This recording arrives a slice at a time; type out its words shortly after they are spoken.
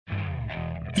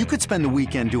You could spend the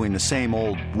weekend doing the same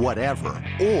old whatever,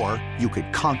 or you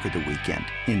could conquer the weekend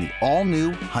in the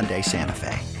all-new Hyundai Santa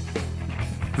Fe.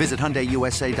 Visit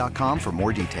HyundaiUSA.com for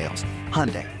more details.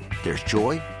 Hyundai, there's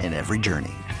joy in every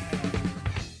journey.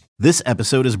 This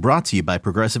episode is brought to you by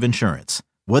Progressive Insurance.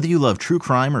 Whether you love true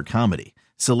crime or comedy,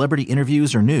 celebrity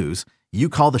interviews or news, you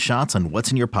call the shots on what's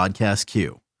in your podcast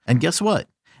queue. And guess what?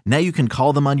 Now you can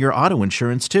call them on your auto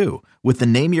insurance too with the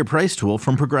Name Your Price tool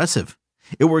from Progressive.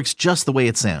 It works just the way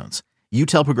it sounds. You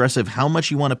tell Progressive how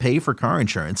much you want to pay for car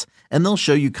insurance, and they'll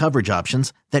show you coverage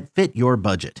options that fit your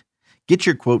budget. Get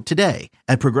your quote today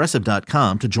at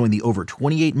Progressive.com to join the over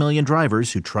 28 million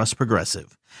drivers who trust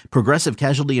Progressive. Progressive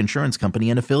Casualty Insurance Company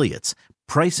and Affiliates.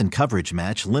 Price and coverage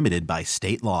match limited by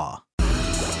state law.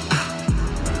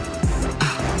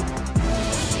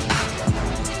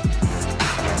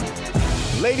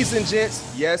 Ladies and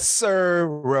gents, yes, sir.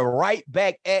 We're right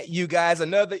back at you guys.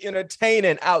 Another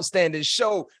entertaining, outstanding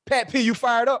show. Pat P, you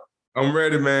fired up? I'm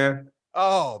ready, man.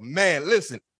 Oh, man.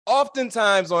 Listen,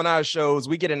 oftentimes on our shows,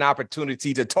 we get an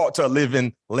opportunity to talk to a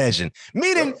living legend,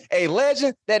 meeting a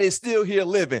legend that is still here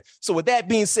living. So with that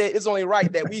being said, it's only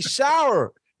right that we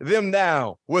shower them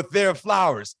down with their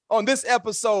flowers. On this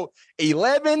episode,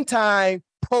 11-time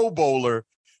Pro Bowler,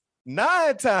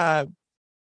 9-time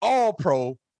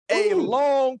All-Pro, a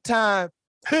long-time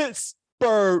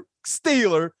Pittsburgh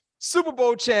Steeler, Super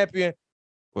Bowl champion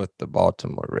with the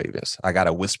Baltimore Ravens. I got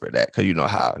to whisper that because you know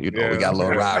how, we got a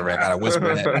little rivalry. I got to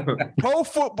whisper that. Pro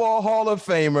Football Hall of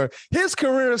Famer. His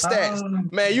career stats,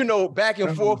 man, back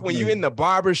and forth when you're in the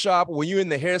barbershop, when you're in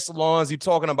the hair salons, you're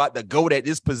talking about the GOAT at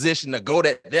this position, the GOAT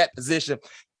at that position.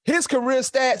 His career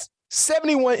stats,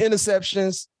 71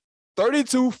 interceptions,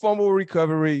 32 fumble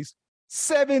recoveries,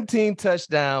 17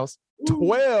 touchdowns,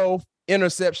 12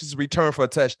 interceptions returned for a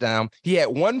touchdown. He had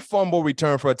 1 fumble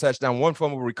return for a touchdown, 1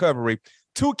 fumble recovery,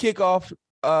 2 kickoff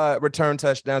return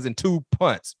touchdowns, and 2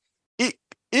 punts,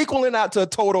 equaling out to a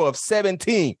total of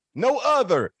 17. No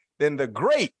other than the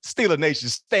great Steeler Nation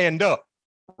stand up.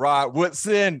 Rod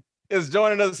Woodson is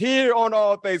joining us here on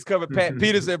All Things Covered. Pat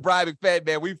Peterson, Brian McFadden,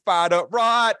 man, we fired up.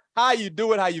 Rod, how you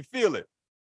doing? How you feeling?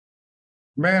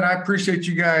 Man, I appreciate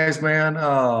you guys, man.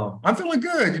 I'm feeling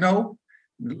good,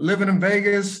 living in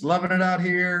Vegas, loving it out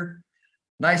here.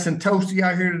 Nice and toasty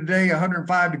out here today,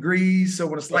 105 degrees. So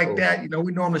when it's like that,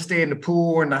 we normally stay in the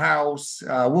pool or in the house.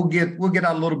 We'll get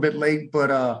out a little bit late, but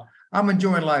I'm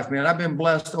enjoying life, man. I've been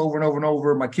blessed over and over and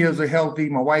over. My kids are healthy.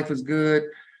 My wife is good.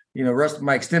 The rest of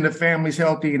my extended family's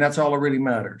healthy, and that's all that really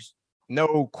matters.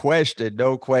 No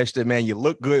question, man. You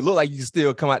look good. Look like you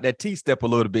still come out that T-step a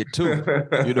little bit too,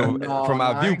 from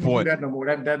our viewpoint. That no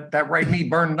more. That right knee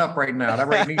burning up right now. That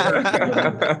right knee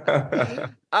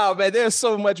burning. Oh, man, there's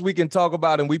so much we can talk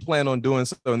about, and we plan on doing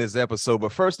so in this episode.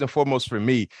 But first and foremost for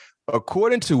me,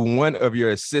 according to one of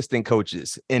your assistant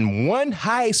coaches in one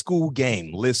high school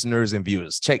game, listeners and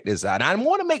viewers, check this out. I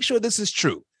want to make sure this is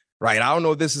true. Right. I don't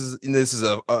know if this is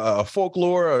a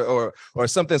folklore or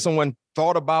something someone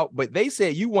thought about, but they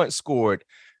said you once scored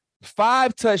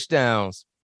 5 touchdowns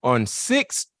on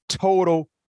 6 total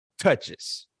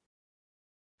touches.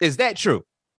 Is that true?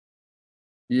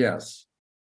 Yes.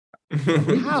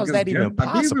 How is that even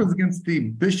possible? I believe it was against the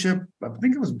Bishop. I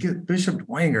think it was Bishop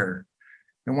Dwenger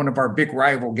in one of our big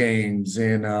rival games.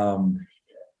 And,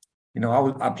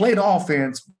 I played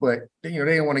offense, but they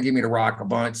didn't want to give me the rock a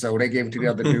bunch, so they gave it to the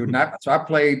other dude. So I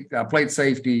played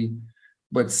safety,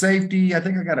 but safety, I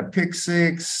think I got a pick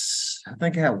 6. I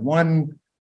think I had 1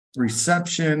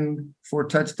 reception for a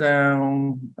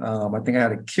touchdown. I think I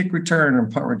had a kick return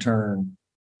and punt return,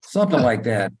 something like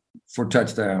that for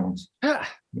touchdowns. That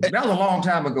was a long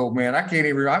time ago, man. I can't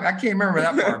remember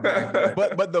that far back.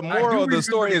 But the moral of the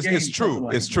story is true.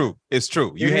 It's true. It's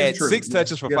true. You had 6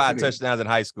 touches for 5 touchdowns in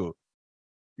high school.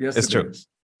 Yes, it's true.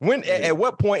 At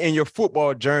what point in your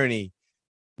football journey,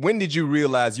 when did you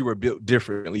realize you were built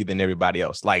differently than everybody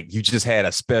else? Like you just had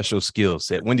a special skill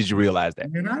set. When did you realize that?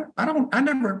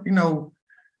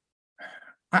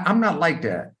 I'm not like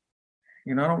that.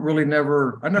 I don't really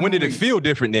When did it feel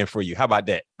different then for you? How about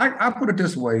that? I put it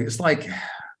this way. It's like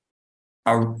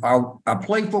I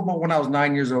played football when I was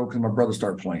 9 years old because my brother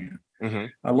started playing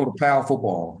a little PAL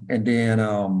football. And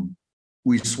then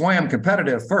we swam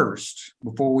competitive first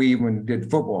before we even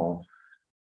did football.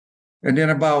 And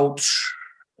then about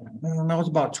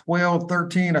 12,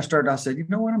 13, I said, you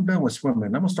know what? I'm done with swimming.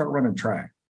 I'm going to start running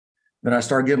track. Then I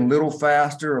started getting a little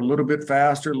bit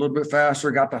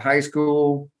faster, got to high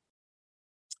school.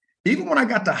 Even when I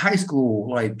got to high school,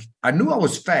 like I knew I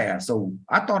was fast. So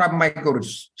I thought I might go to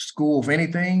school, if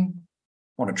anything,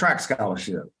 on a track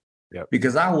scholarship. Yep.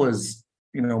 Because I was,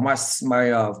 my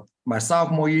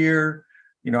sophomore year,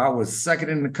 I was second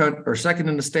in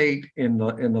the state in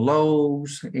the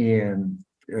lows and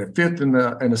fifth in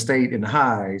the state in the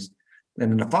highs.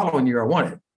 And in the following year, I won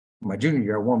it. My junior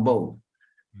year, I won both.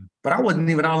 But I wasn't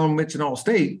even honorable mention all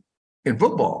state in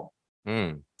football.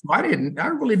 I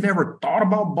really never thought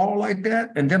about ball like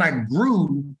that. And then I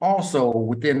grew also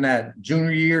within that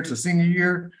junior year to senior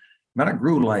year. Man, I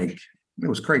grew it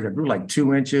was crazy. I grew like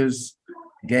 2 inches,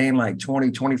 gained like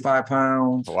 20, 25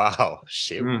 pounds. Wow.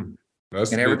 Shit. And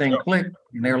everything clicked.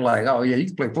 And they were like, oh, yeah, you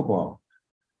can play football.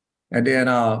 And then,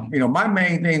 my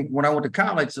main thing when I went to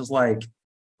college is like,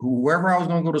 whoever I was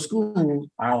going to go to school,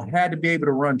 I had to be able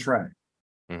to run track.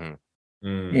 And,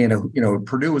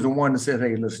 Purdue was the one that said,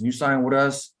 hey, listen, you sign with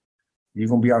us, you're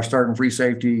going to be our starting free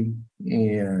safety,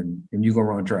 and you're going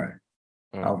to run track.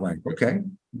 I was like, okay.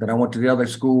 Then I went to the other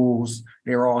schools.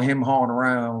 They were all him-hawing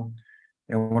around.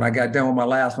 And when I got done with my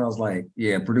last one, I was like,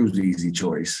 yeah, Purdue's the easy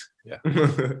choice. Yeah.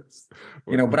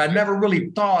 But I never really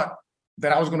thought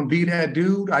that I was going to be that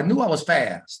dude. I knew I was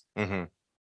fast. And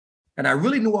I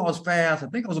really knew I was fast. I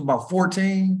think I was about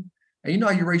 14. And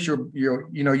how you race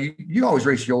you always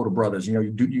race your older brothers.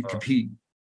 You compete.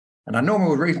 And I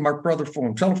normally was racing my brother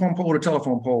from telephone pole to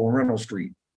telephone pole on Reynolds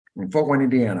Street in Fort Wayne,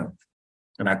 Indiana.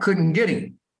 And I couldn't get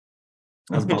him.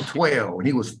 I was about 12. And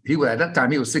he was at that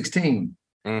time, he was 16.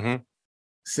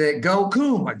 Said, go,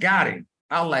 Coom, I got him.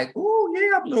 I was like, oh,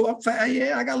 yeah, I'm fast.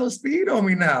 Yeah, I got a little speed on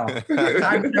me now.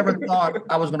 I never thought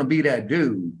I was going to be that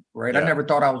dude, right? Yeah. I never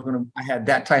thought I had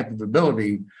that type of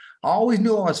ability. I always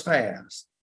knew I was fast.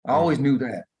 I always knew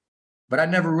that. But I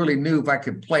never really knew if I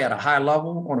could play at a high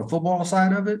level on the football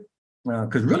side of it.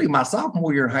 Because really, my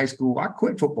sophomore year in high school, I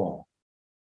quit football.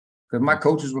 Because my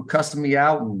coaches were cussing me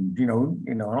out. And,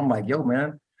 and I'm like, yo,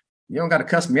 man, you don't got to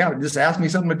cuss me out. Just ask me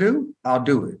something to do. I'll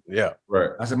do it. Yeah,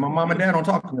 right. I said, my mom and dad don't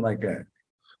talk to me like that.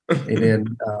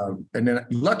 And then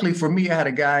luckily for me, I had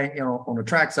a guy, on the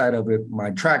track side of it,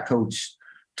 my track coach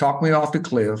talked me off the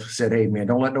cliff, said, hey, man,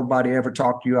 don't let nobody ever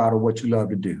talk you out of what you love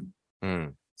to do.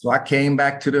 So I came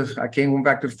back to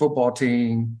the football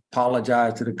team,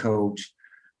 apologized to the coach.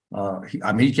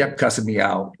 He kept cussing me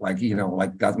out,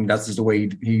 that's just the way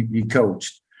he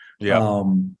coached. Yeah.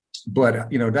 But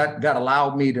that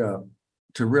allowed me to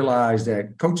realize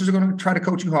that coaches are going to try to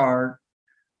coach you hard.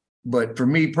 But for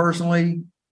me personally,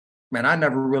 man, I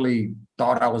never really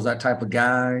thought I was that type of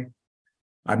guy.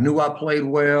 I knew I played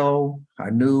well.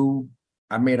 I knew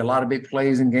I made a lot of big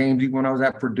plays in games even when I was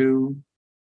at Purdue.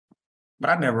 But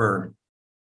I never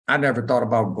thought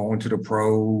about going to the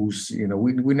pros.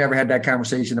 We never had that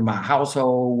conversation in my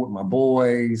household with my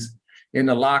boys, in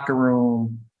the locker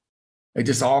room. It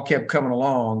just all kept coming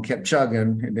along, kept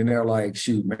chugging. And then they're like,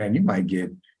 shoot, man, you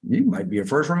might be a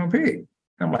first round pick.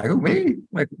 I'm like, who, me?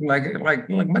 Like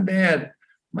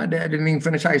my dad didn't even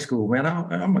finish high school, man.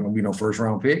 I'm not gonna be no first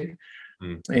round pick.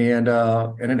 And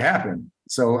it happened.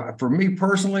 So for me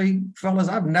personally, fellas,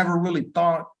 I've never really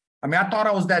thought, I thought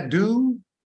I was that dude.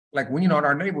 Like when, in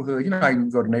our neighborhood, how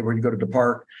you go to the neighborhood, you go to the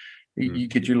park, you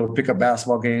get your little pickup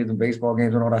basketball games and baseball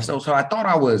games and all that stuff. So I thought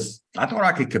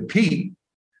I could compete,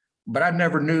 but I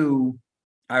never knew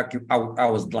I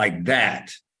was like that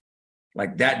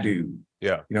dude.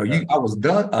 Yeah. I was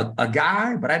a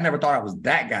guy, but I never thought I was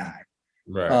that guy.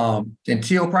 Right.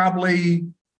 Until it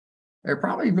probably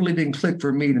really didn't click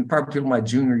for me until my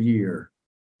junior year.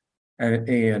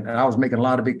 And I was making a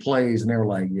lot of big plays, and they were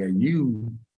like, yeah,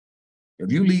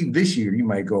 if you leave this year, you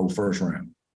might go first round.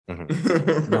 No, I'm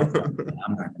not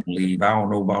going to leave. I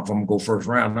don't know if I'm going to go first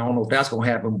round. I don't know if that's going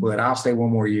to happen, but I'll stay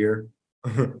one more year.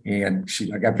 And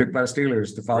I got picked by the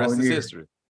Steelers the following year. History.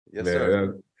 Yes,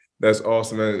 sir. That's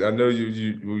awesome, man. I know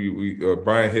we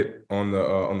Brian hit on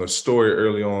the story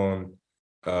early on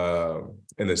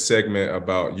in the segment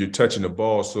about you touching the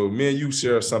ball. So me and you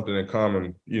share something in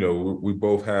common. We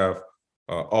both have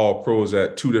all pros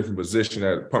at two different positions,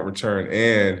 at punt return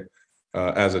and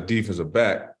as a defensive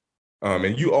back.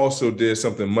 And you also did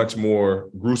something much more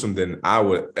gruesome than I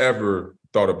would ever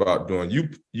thought about doing.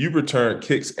 You returned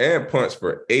kicks and punts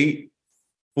for 8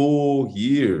 full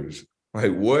years.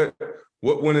 Like what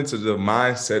went into the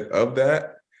mindset of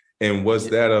that? And was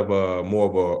that of more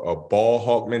of a ball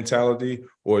hawk mentality,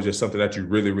 or just something that you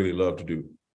really, really love to do?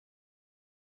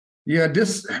 Yeah,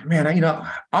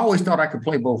 I always thought I could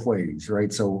play both ways,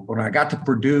 right? So when I got to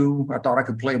Purdue, I thought I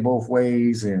could play both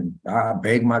ways, and I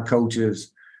begged my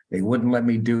coaches. They wouldn't let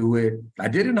me do it. I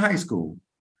did in high school,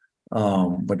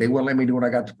 but they wouldn't let me do it when I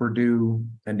got to Purdue.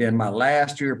 And then my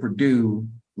last year at Purdue,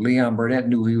 Leon Burnett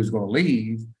knew he was going to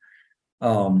leave,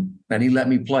 and he let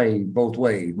me play both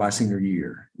ways my senior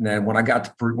year. And then when I got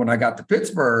to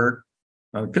Pittsburgh,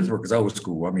 Pittsburgh is old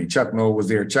school. I mean, Chuck Noll was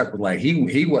there. Chuck was like,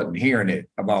 he wasn't hearing it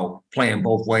about playing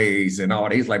both ways and all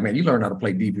that. He's like, man, you learn how to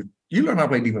play defense. You learn how to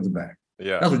play defensive back.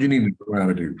 Yeah. That's what you need to learn how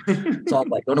to do. So I was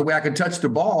like, the only way I could touch the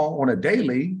ball on a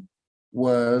daily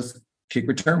was kick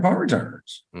return, punt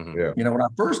returns. Mm-hmm. Yeah. You know, when I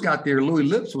first got there, Louis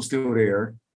Lips was still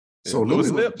there. So Louis Louis was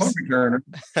a Lips. punt returner.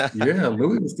 Yeah,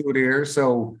 Louis was still there.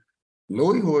 So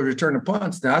Louis would return the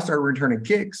punts. Now I started returning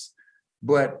kicks.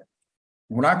 But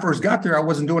when I first got there, I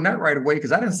wasn't doing that right away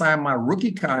because I didn't sign my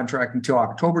rookie contract until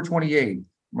October 28th,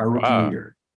 my rookie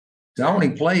year. So I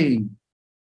only played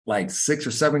like 6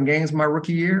 or 7 games my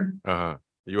rookie year. Uh-huh.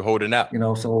 You were holding out. You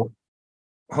know, so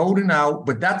holding out.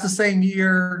 But that's the same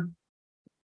year.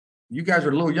 You guys are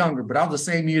a little younger, but that was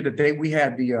the same year that we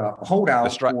had the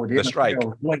holdout for the strike.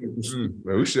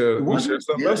 We should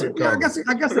something else.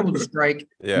 I guess it was a strike.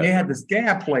 Yeah. And they had the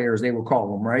scab players, they would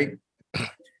call them, right?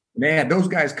 And they had those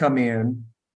guys come in,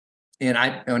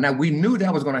 and we knew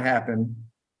that was going to happen.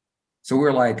 So we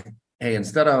were like, hey,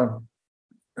 instead of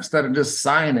just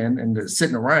signing and just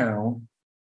sitting around,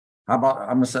 I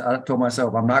told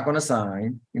myself, I'm not going to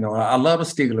sign. You know, I love the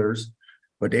Steelers,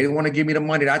 but they didn't want to give me the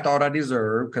money that I thought I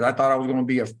deserved because I thought I was going to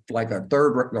be a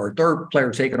third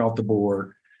player taken off the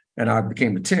board, and I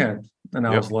became the 10th. And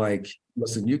I was like,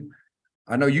 listen,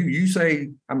 I know you say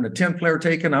I'm the 10th player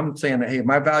taken. I'm saying that, hey,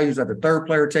 my values are the 3rd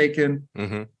player taken.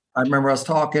 Mm-hmm. I remember us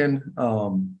talking.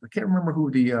 I can't remember who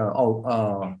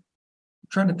I'm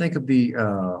trying to think of the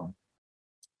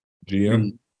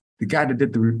GM, the guy that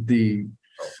did the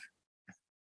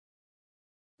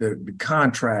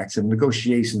contracts and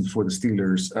negotiations for the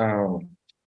Steelers.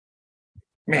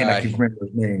 Man, I can't remember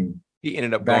his name. He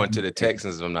ended up going to the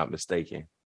Texans, if I'm not mistaken.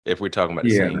 If we're talking about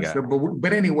the same guy. So,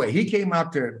 but anyway, he came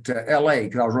out to LA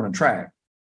because I was running track.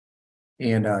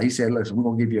 And he said, listen, we're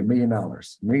going to give you $1 million.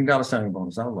 $1 million signing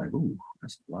bonus. I was like, ooh,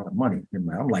 that's a lot of money.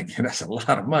 I'm like, that's a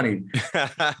lot of money.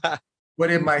 But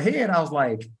in my head, I was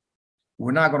like,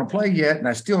 we're not going to play yet. And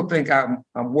I still think I'm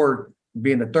worth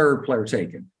being the 3rd player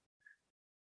taken.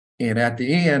 And at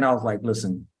the end, I was like,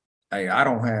 listen,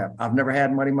 I've never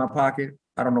had money in my pocket.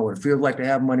 I don't know what it feels like to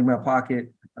have money in my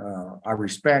pocket. I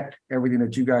respect everything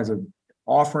that you guys are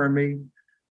offering me,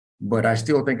 but I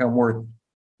still think I'm worth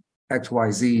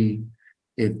XYZ.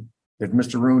 If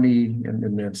Mr. Rooney and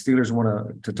the Steelers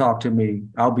want to talk to me,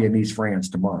 I'll be in Nice, France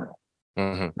tomorrow.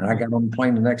 Mm-hmm. And I got on the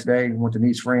plane the next day, went to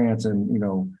Nice, France, and you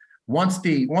know, once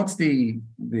the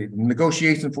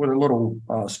negotiation for the little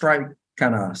strike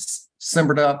kind of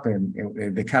simmered up,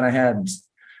 and they kind of had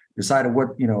decided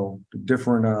what the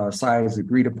different sides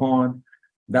agreed upon.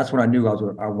 That's when I knew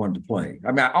I wanted to play.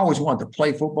 I mean, I always wanted to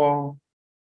play football.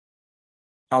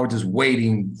 I was just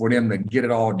waiting for them to get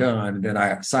it all done. And then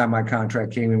I signed my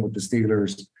contract, came in with the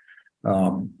Steelers.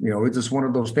 It's just one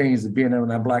of those things of being in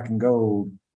that black and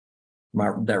gold,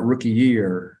 that rookie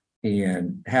year,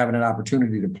 and having an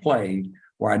opportunity to play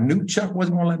where I knew Chuck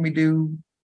wasn't going to let me do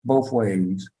both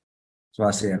ways. So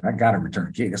I said, I got to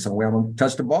return kick. That's the way I'm going to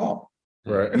touch the ball.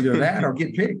 Right. Either that or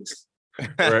get picks.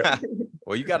 Right.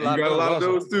 Well, you got a lot of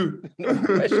those too. No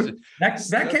question.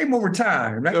 That came over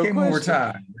time. Over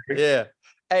time. Yeah.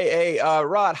 Hey,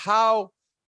 Rod, how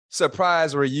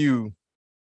surprised were you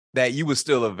that you were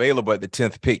still available at the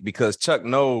 10th pick? Because Chuck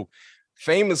Noll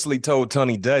famously told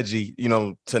Tony Dungy,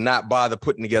 to not bother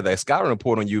putting together a scouting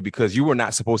report on you because you were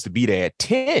not supposed to be there at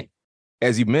 10.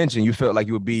 As you mentioned, you felt like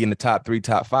you would be in the top 3,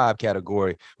 top 5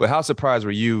 category. But how surprised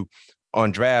were you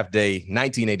on draft day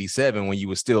 1987 when you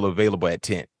were still available at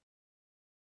 10?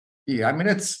 Yeah, I mean,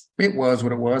 it was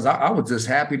what it was. I was just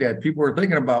happy that people were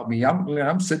thinking about me.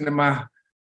 I'm sitting in my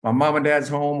mom and dad's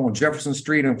home on Jefferson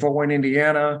Street in Fort Wayne,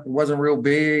 Indiana. It wasn't real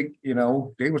big.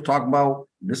 They was talking about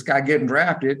this guy getting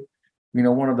drafted.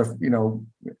 One of the,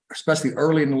 especially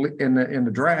early in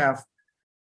the draft,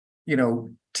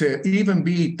 to even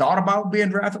be thought about being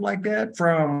drafted like that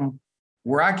from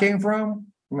where I came from.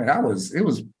 I mean, it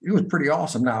was pretty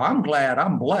awesome. Now I'm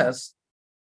blessed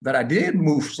that I did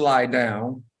slide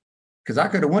down, because I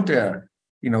could have went to,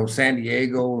 San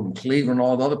Diego and Cleveland and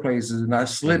all the other places. And I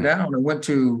slid down and went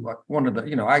to one of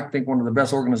the, I think one of the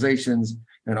best organizations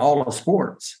in all of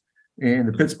sports, in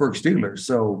the Pittsburgh Steelers.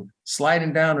 So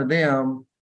sliding down to them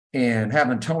and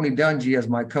having Tony Dungy as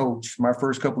my coach my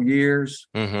first couple of years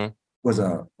was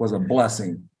a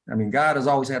blessing. I mean, God has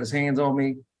always had his hands on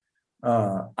me.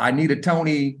 I needed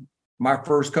Tony my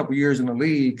first couple of years in the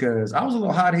league because I was a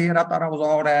little hothead. I thought I was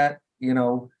all that,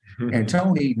 and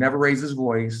Tony never raised his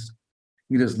voice.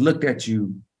 He just looked at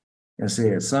you and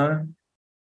said, son,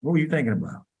 what were you thinking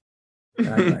about?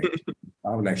 And I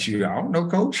was like, shoot, I don't know,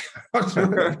 coach. That's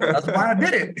why I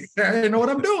did it. I didn't know what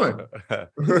I'm doing.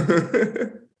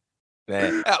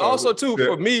 Man. Also, too,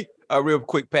 for me, a real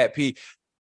quick, Pat P,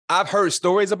 I've heard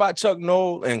stories about Chuck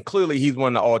Noll, and clearly he's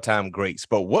one of the all-time greats.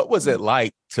 But what was it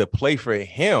like to play for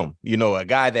him? You know, a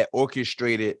guy that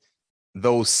orchestrated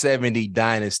those 70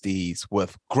 dynasties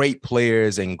with great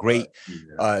players and great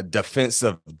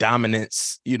defensive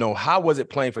dominance. You know, how was it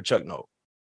playing for Chuck Noll?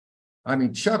 I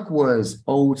mean, Chuck was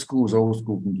old school as old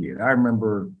school can get. I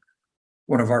remember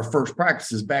one of our first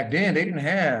practices back then, they didn't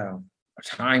have a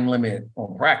time limit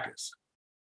on practice.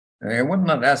 And it wasn't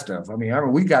none of that stuff. I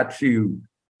mean, we got to,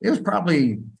 it was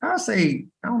probably, I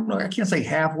don't know, I can't say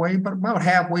halfway, but about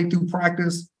halfway through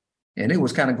practice. And it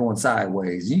was kind of going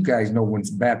sideways. You guys know when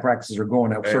bad practices are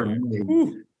going that certain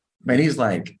way. Man, he's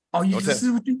like, oh, this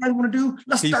is what you guys want to do?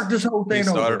 Let's start this whole thing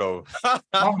over.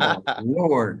 Oh,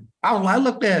 Lord. I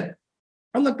looked at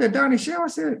Donnie Shell. I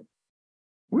said,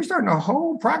 we starting a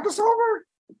whole practice over?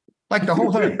 Like the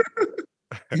whole thing.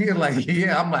 He's like,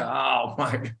 yeah. I'm like, oh,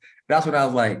 my. That's what I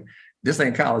was like. This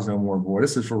ain't college no more, boy.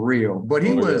 This is for real. But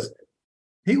he was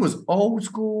old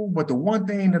school. But the one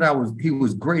thing that he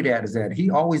was great at is that he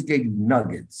always gave you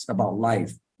nuggets about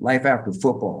life after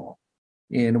football.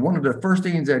 And one of the first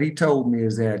things that he told me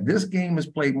is that this game is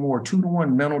played more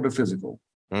 2-to-1 mental to physical.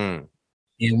 And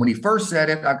when he first said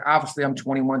it, obviously I'm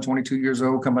 21, 22 years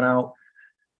old coming out.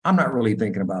 I'm not really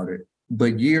thinking about it.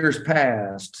 But years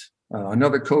passed,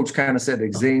 another coach kind of said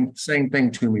the same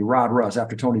thing to me, Rod Russ,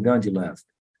 after Tony Dungy left.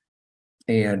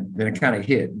 And then it kind of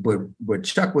hit. But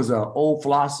Chuck was an old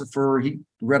philosopher. He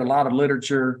read a lot of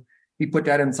literature. He put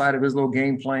that inside of his little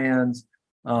game plans.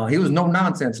 He was no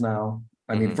nonsense now.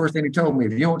 I mean, first thing he told me,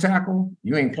 if you don't tackle,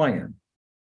 you ain't playing.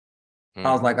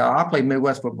 I was like, I play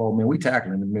Midwest football, man. We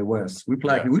tackling in the Midwest. We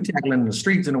tackling in the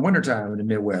streets in the wintertime in the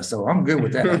Midwest. So I'm good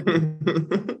with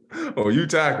that. Oh, you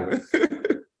tackling.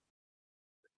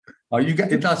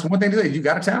 That's one thing to say. You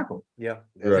got to tackle. Yeah.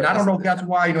 Right. And I don't know if that's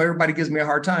why, everybody gives me a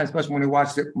hard time, especially when they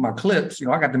watch my clips.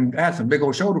 I had some big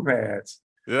old shoulder pads.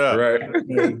 Yeah. Right.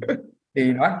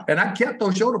 And I kept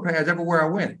those shoulder pads everywhere I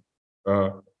went.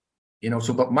 But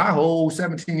my whole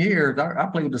 17 years, I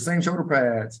played with the same shoulder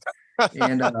pads.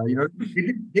 And,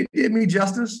 it did me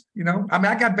justice, I mean,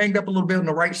 I got banged up a little bit on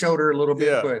the right shoulder a little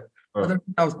bit, but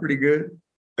that was pretty good.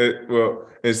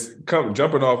 It's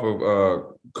jumping off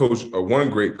of coach, one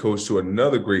great coach to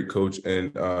another great coach,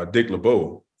 and Dick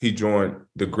LeBeau. He joined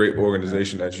the great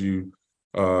organization that you,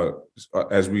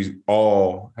 as we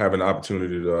all have an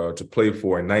opportunity to play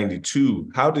for in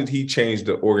 '92. How did he change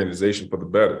the organization for the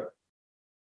better?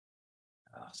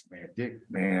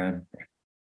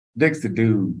 Dick's the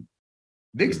dude.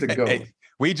 Dick's the GOAT. Hey,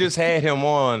 we just had him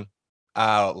on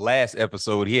our last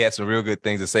episode. He had some real good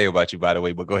things to say about you, by the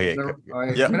way, but go ahead.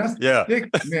 Yeah. Dick,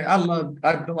 man, I love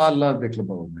Dick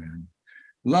LeBeau, man.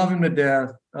 Love him to death.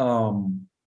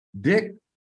 Dick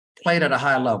played at a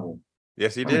high level.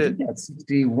 Yes, he did. He had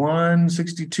 61,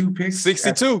 62 picks.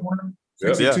 62.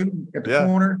 At the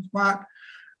corner spot.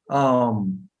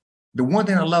 The one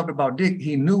thing I loved about Dick,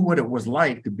 he knew what it was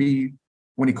like to be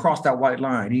when he crossed that white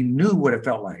line. He knew what it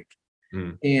felt like.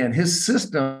 And his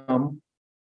system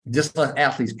just let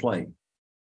athletes play.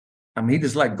 I mean, he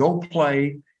just like go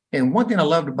play. And one thing I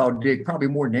loved about Dick, probably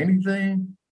more than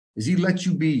anything, is he lets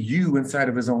you be you inside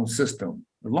of his own system.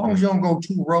 As long as you don't go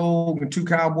too rogue and too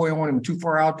cowboy on him, too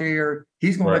far out there,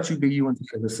 he's going to let you be you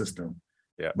inside of the system.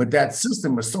 Yeah. But that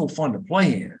system is so fun to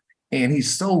play in. And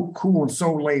he's so cool and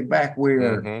so laid back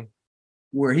where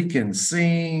he can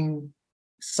sing,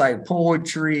 cite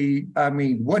poetry. I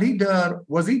mean, what he did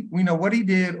what he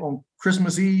did on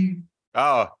Christmas Eve.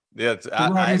 Oh, yeah.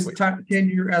 His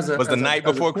tenure as the night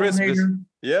before Christmas.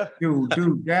 Yeah.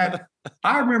 Dude, that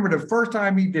I remember the first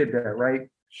time he did that, right?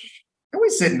 And we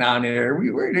sitting down there.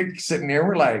 We're sitting there.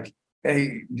 We're like,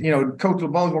 hey, Coach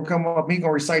LeBeau's gonna come up. He's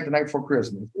gonna recite the night before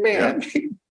Christmas. Man,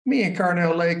 me and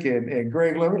Carnell Lake and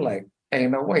Greg Lowe were like, hey,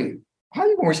 no, wait, how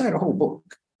you gonna recite a whole book?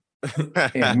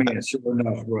 And man, sure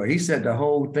enough, bro, he said the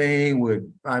whole thing with,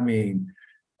 I mean,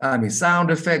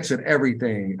 sound effects and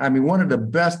everything. I mean, one of the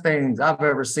best things I've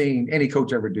ever seen any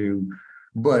coach ever do.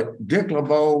 But Dick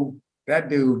LeBeau, that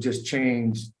dude just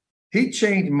changed. He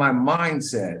changed my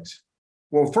mindset.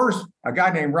 Well, first, a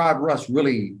guy named Rod Russ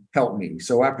really helped me.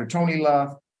 So after Tony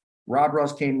left, Rod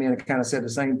Russ came in and kind of said the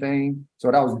same thing.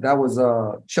 So that was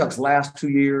Chuck's last 2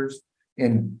 years.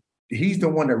 And he's the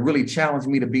one that really challenged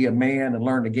me to be a man and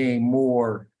learn the game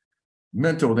more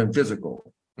mental than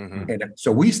physical. And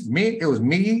so it was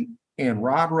me and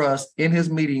Rod Russ in his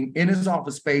meeting, in his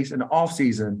office space in the off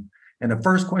season. And the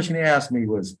first question he asked me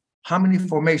was, how many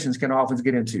formations can offense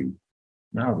get into?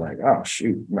 And I was like, oh,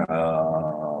 shoot,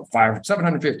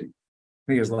 750.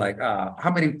 He was like,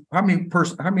 how many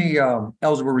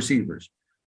eligible receivers?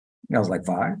 And I was like,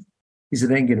 5? He said,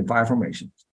 they ain't getting 5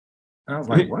 formations. And I was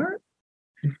like, what?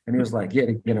 And he was like, yeah,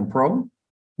 they get in pro.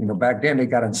 You know, back then they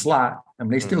got in slot. I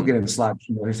mean, they still get in slot.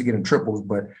 You know, they still get in triples,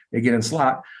 but they get in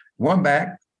slot. 1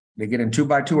 back, they get in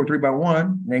 2x2 or 3x1,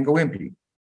 and then go empty.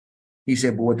 He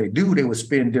said, but what they do, they would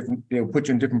spin different, they would put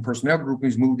you in different personnel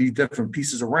groupings, move these different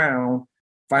pieces around,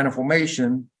 find a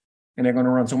formation, and they're going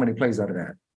to run so many plays out of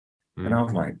that. And I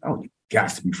was like, oh, you got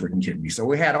to be freaking kidding me. So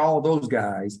we had all those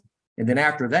guys. And then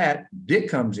after that, Dick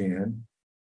comes in,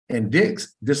 and Dick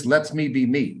just lets me be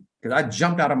me. Because I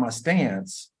jumped out of my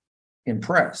stance in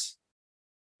press.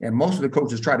 And most of the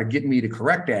coaches try to get me to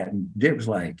correct that. And Dick was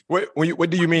like, what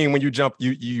do you mean when you jump,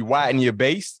 you widen your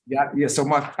base? Yeah.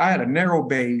 So I had a narrow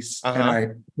base, and I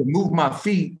to move my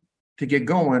feet to get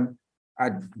going,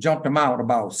 I jumped them out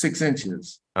about 6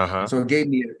 inches. So it gave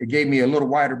me a little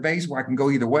wider base where I can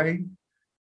go either way.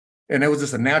 And it was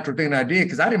just a natural thing I did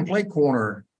because I didn't play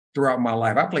corner throughout my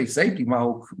life. I played safety my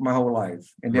whole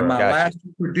life. And then last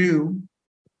year Purdue,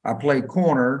 I played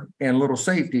corner and little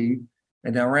safety.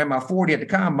 And then I ran my 40 at the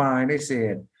combine. They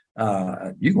said,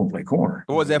 you're going to play corner.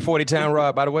 What was that 40 time,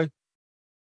 Rod, by the way?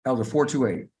 That was a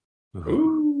 4.28.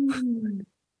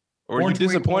 Were you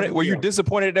disappointed? Were you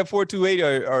disappointed at that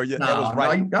 4.28 or that was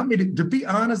right? No, I mean, to be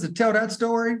honest, to tell that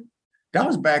story, that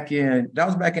was back in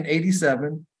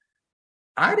 87.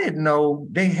 I didn't know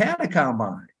they had a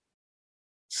combine.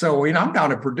 So, you know, I'm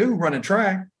down at Purdue running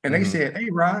track, and they said, hey,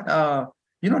 Rod,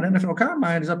 you know, the NFL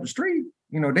combine is up the street.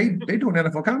 You know, they do an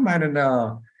NFL combine in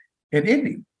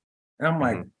Indy. And I'm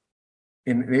like,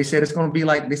 and they said it's going to be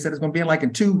like,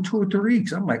 in two or 3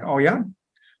 weeks. I'm like, oh yeah,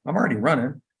 I'm already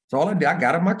running. So all I did, I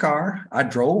got in my car, I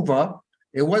drove up.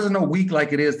 It wasn't a week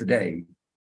like it is today.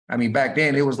 I mean, back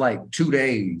then it was like 2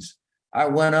 days. I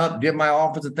went up, did my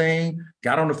offensive thing,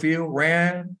 got on the field,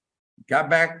 ran, got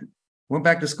back, went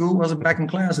back to school, wasn't back in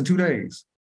class in 2 days.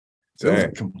 So it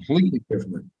was completely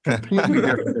different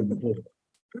than before.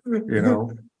 You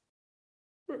know,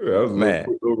 that was a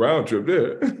little round trip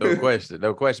there. No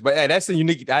question. But hey, that's a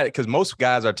unique, because most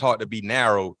guys are taught to be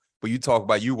narrow, but you talk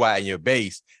about you widen your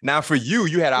base. Now for you,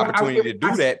 you had opportunity to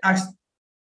do that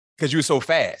because you were so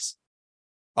fast.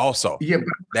 Also,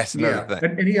 that's another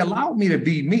thing. And he allowed me to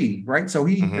be me, right? So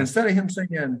he, instead of him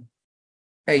saying,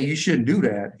 hey, you shouldn't do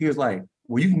that, he was like,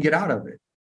 well, you can get out of it.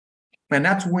 And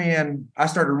that's when I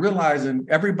started realizing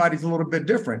everybody's a little bit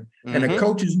different. And the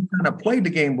coaches who kind of played the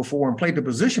game before and played the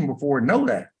position before know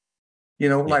that. You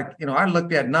know, like, you know, I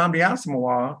looked at Nnamdi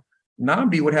Asomugha.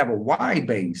 Nnamdi would have a wide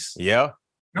base. Yeah.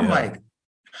 I'm like,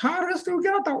 how did this dude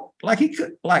get out there? Like he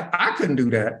could, like I couldn't do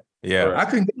that. Yeah. I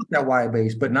couldn't get out that wide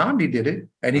base, but Nnamdi did it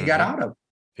and he got out of it.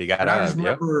 He got out of it. I just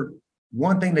remember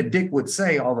one thing that Dick would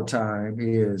say all the time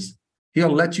is he'll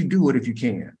let you do it if you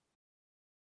can.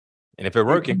 And if it's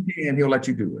working, and he'll let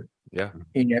you do it. Yeah.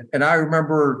 And I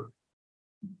remember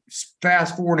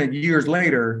fast forwarding years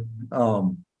later,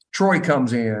 Troy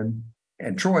comes in,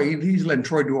 and Troy, he's letting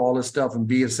Troy do all this stuff and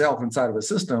be himself inside of a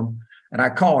system. And I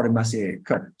called him. I said,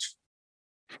 Coach,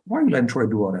 why are you letting Troy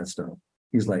do all that stuff?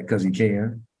 He's like, because he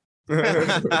can.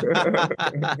 Yeah,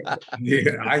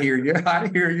 I hear you.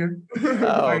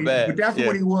 Oh, man. But that's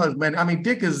what he was, man. I mean,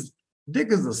 Dick is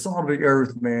the salt of the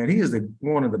earth, man. He is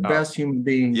one of the best human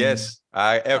beings. Yes,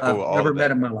 I echo all I've ever of that.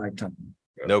 met in my lifetime.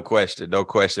 No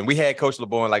question. We had Coach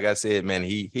LeBeau, and like I said, man,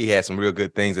 he had some real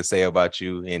good things to say about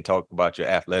you and talk about your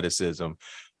athleticism.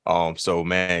 So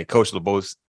man, Coach LeBeau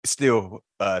still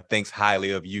thinks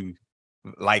highly of you,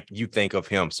 like you think of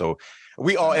him. So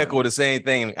we all echo the same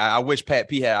thing. I wish Pat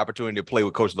P had opportunity to play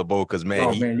with Coach LeBeau because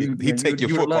he take your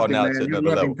football now to another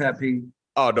level. Pat P.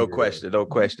 Oh, no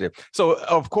question. So,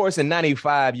 of course, in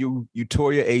 95, you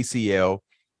tore your ACL.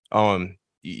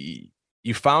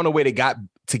 You found a way to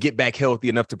get back healthy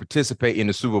enough to participate in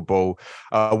the Super Bowl.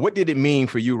 What did it mean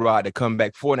for you, Rod, to come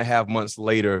back 4.5 months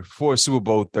later for Super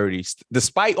Bowl 30,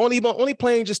 despite only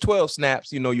playing just 12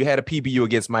 snaps? You know, you had a PBU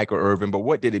against Michael Irvin, but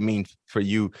what did it mean for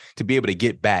you to be able to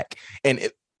get back?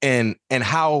 And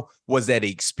how was that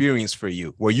experience for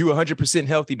you? Were you 100%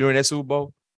 healthy during that Super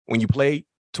Bowl when you played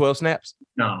 12 snaps?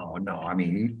 No. I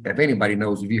mean, if anybody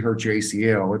knows, if you hurt your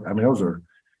ACL, I mean,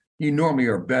 you normally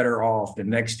are better off the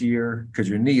next year because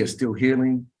your knee is still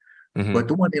healing. But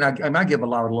the one thing I give a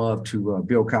lot of love to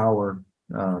Bill Cowher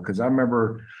because I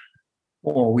remember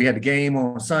we had the game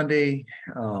on Sunday,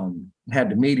 had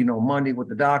the meeting on Monday with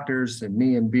the doctors, and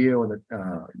me and Bill and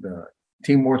the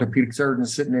team orthopedic surgeon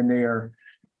sitting in there.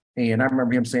 And I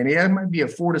remember him saying, yeah, it might be a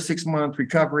 4 to 6 month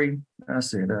recovery. I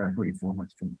said, 4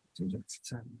 months.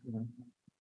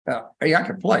 Hey, I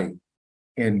can play.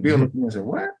 And Bill looked at me and said,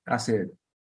 what? I said,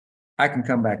 I can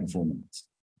come back in 4 months.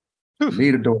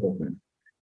 Leave the door open.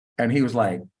 And he was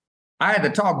like, I had to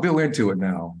talk Bill into it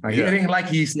now. It ain't like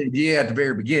he said, at the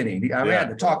very beginning. I had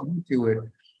to talk him into it.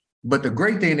 But the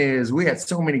great thing is we had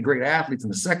so many great athletes in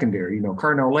the secondary,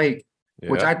 Carnell Lake,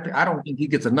 which I don't think he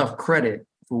gets enough credit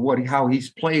for how he's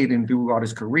played and throughout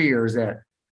his career is that,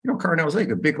 Carnell Lake,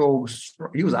 a big old,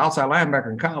 he was an outside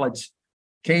linebacker in college,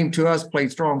 came to us,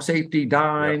 played strong safety,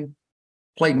 dime,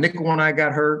 played nickel when I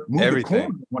got hurt, moved the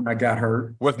corner when I got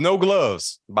hurt. With no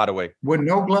gloves, by the way. With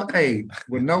no glove. Hey,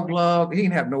 with no glove. He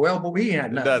didn't have no elbow. He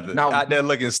had nothing. Now, out there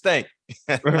looking stank.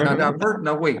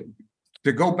 now, wait.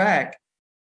 To go back,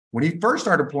 when he first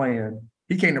started playing,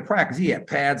 he came to practice. He had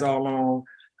pads all on.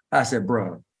 I said,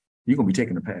 bro, you're going to be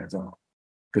taking the pads off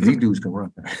because these dudes can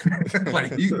run.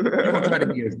 Like, you're going to try to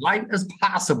be as light as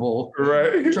possible.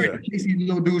 Right. Try to chase these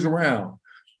little dudes around.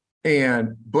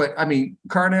 But I mean,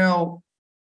 Carnell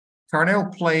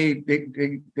played,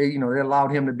 they allowed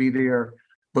him to be there,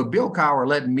 but Bill Cowher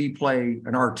letting me play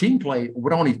and our team play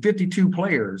with only 52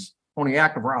 players on the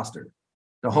active roster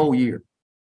the whole year.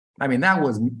 I mean, that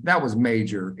was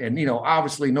major. And,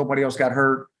 obviously nobody else got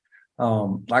hurt.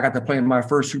 I got to play in my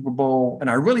first Super Bowl, and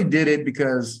I really did it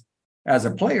because as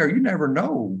a player, you never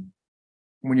know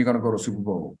when you're going to go to Super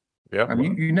Bowl. Yeah. I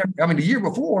mean, you never. I mean, the year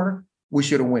before we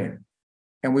should have won,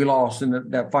 and we lost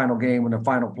in that final game in the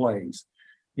final plays.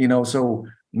 So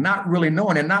not really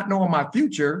knowing and not knowing my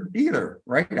future either,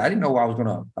 right? I didn't know I was going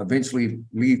to eventually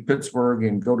leave Pittsburgh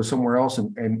and go to somewhere else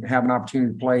and have an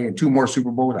opportunity to play in 2 more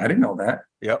Super Bowls. I didn't know that.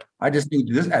 Yep. I just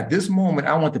knew at this moment,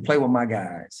 I want to play with my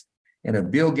guys. And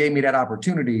if Bill gave me that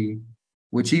opportunity,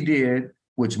 which he did,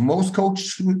 which most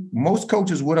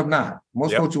coaches would have not.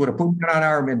 Most coaches would have put me on an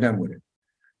hour and been done with it.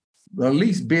 But at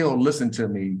least Bill listened to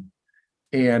me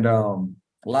and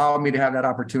allowed me to have that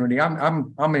opportunity.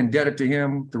 I'm indebted to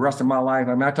him the rest of my life.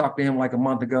 I mean, I talked to him like a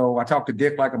month ago. I talked to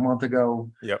Dick like a month ago.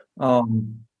 Yep.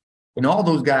 And all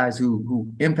those guys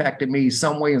who impacted me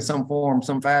some way, in some form,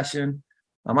 some fashion,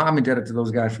 I'm indebted to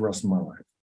those guys for the rest of my life.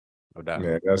 No doubt.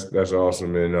 Man, that's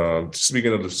awesome. And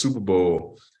speaking of the Super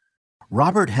Bowl,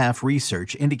 Robert Half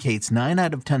research indicates 9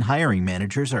 out of 10 hiring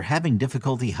managers are having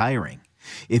difficulty hiring.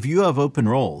 If you have open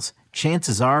roles,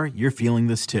 chances are you're feeling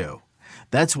this too.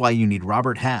 That's why you need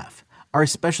Robert Half. Our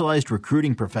specialized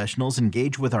recruiting professionals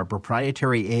engage with our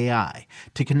proprietary AI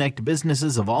to connect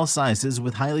businesses of all sizes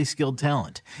with highly skilled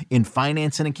talent in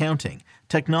finance and accounting,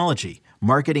 technology,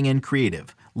 marketing and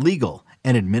creative, legal,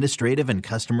 and administrative and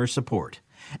customer support.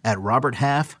 At Robert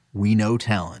Half, we know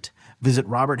talent. Visit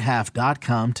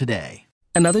roberthalf.com today.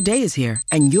 Another day is here,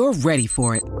 and you're ready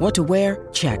for it. What to wear?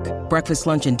 Check. Breakfast,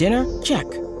 lunch, and dinner? Check.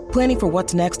 Planning for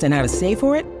what's next and how to save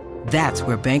for it? That's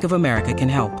where Bank of America can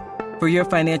help. For your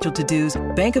financial to-dos,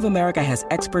 Bank of America has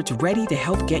experts ready to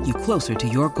help get you closer to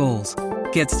your goals.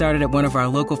 Get started at one of our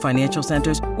local financial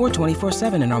centers or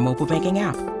 24/7 in our mobile banking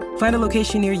app. Find a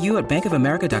location near you at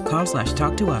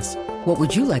bankofamerica.com/talktous. What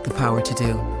would you like the power to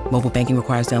do? Mobile banking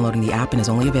requires downloading the app and is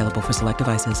only available for select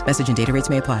devices. Message and data rates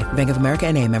may apply. Bank of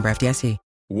America NA, member FDIC.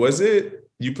 was it,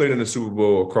 you played in the Super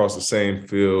Bowl across the same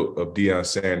field of Deion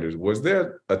Sanders. Was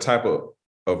there a type of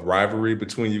rivalry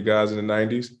between you guys in the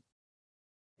 90s?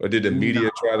 Or did the media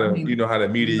try to, you know how the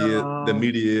media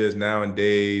is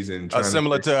nowadays, and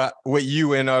similar to what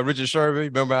you and Richard Sherman,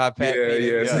 remember how Pat?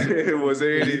 Yeah. Was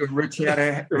there any? Rich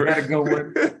had to go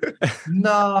with.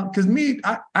 No, because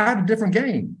I had a different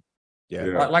game.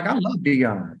 Yeah. Like I love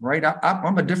Deion, right?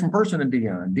 I'm a different person than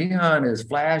Deion. Deion is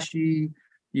flashy,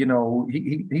 you know.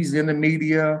 He's in the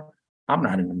media. I'm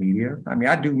not in the media. I mean,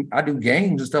 I do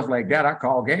games and stuff like that. I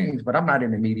call games, but I'm not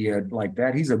in the media like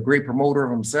that. He's a great promoter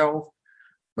of himself.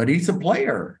 But he's a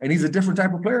player, and he's a different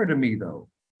type of player than me, though,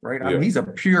 right? Yeah. I mean, he's a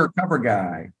pure cover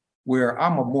guy, where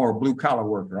I'm a more blue-collar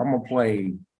worker. I'm going to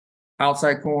play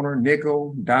outside corner,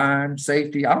 nickel, dime,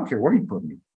 safety. I don't care where you put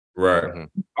me. Right.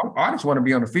 I just want to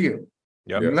be on the field.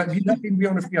 Yep. Let me be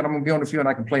on the field. I'm going to be on the field, and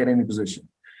I can play at any position.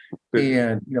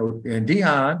 And, and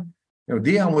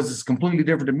Deion was just completely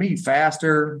different than me,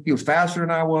 faster. He was faster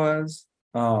than I was.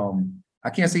 I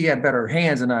can't say he had better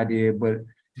hands than I did, but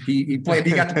he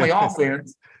got to play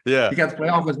offense. Yeah. He got to play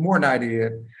offense more than I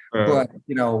did. But,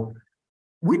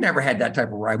 we never had that type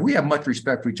of rivalry. We have much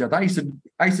respect for each other. I used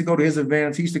to go to his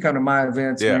events. He used to come to my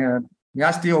events. Yeah. Man. I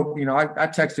still, I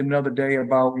texted him the other day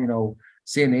about,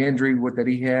 seeing the injury that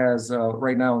he has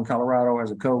right now in Colorado as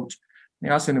a coach.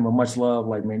 I send him a much love,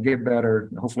 like, man, get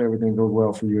better. Hopefully everything goes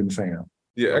well for you and the fam.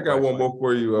 Yeah, I got one more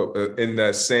for you in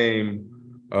the same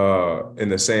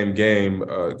game,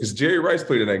 because Jerry Rice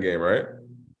played in that game, right?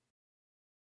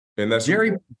 And that's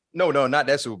Jerry. No, not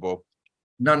that Super Bowl.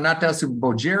 No, not that Super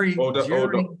Bowl. Jerry.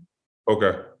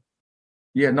 Okay.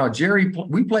 Yeah, no, Jerry.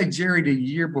 We played Jerry the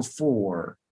year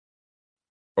before.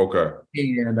 Okay.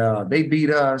 And they beat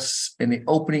us in the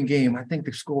opening game. I think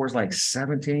the score was like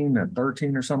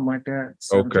 17-13 or something like that.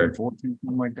 17-14, something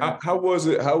like that. How was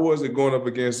it going up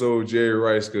against old Jerry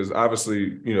Rice? Because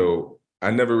obviously,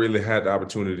 I never really had the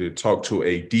opportunity to talk to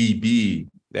a DB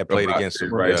that played against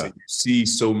him. Rice. Yeah. You see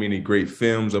so many great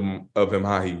films of him,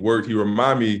 how he worked. He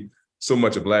reminded me so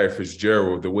much of Larry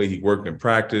Fitzgerald, the way he worked in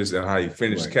practice and how he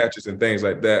finished catches and things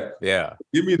like that. Yeah.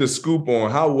 Give me the scoop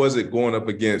on how was it going up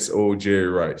against old Jerry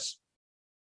Rice?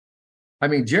 I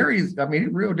mean, he's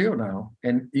real deal now.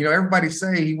 And, everybody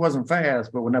say he wasn't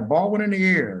fast, but when that ball went in the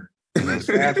air, he was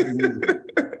faster than me.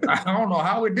 I don't know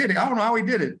how he did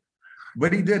it.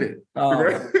 But he did it.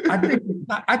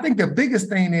 I think the biggest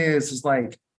thing is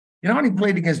like, I only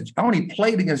played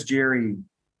against Jerry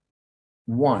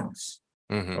once.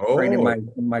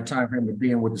 Mm-hmm. In my time frame of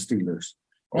being with the Steelers.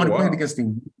 I only played against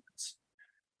him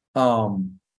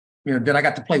once. Then I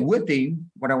got to play with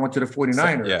him when I went to the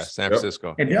 49ers. Yeah, San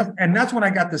Francisco. And that's when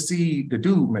I got to see the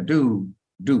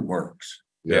dude works.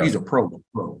 Yeah. He's a pro.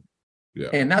 Yeah.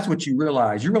 And that's what you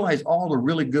realize. You realize all the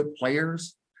really good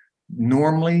players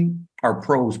normally are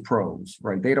pros,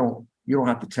 right? You don't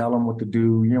have to tell them what to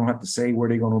do. You don't have to say where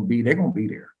they're going to be. They're going to be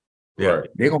there. Yeah.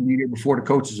 They're going to be there before the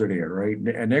coaches are there, right?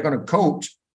 And they're going to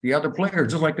coach the other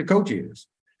players just like the coach is.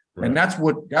 Right. And that's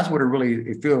what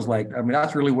it feels like. I mean,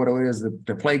 that's really what it is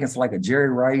to play against like a Jerry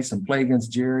Rice and play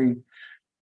against Jerry.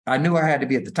 I knew I had to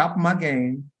be at the top of my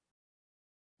game.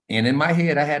 And in my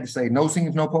head, I had to say, no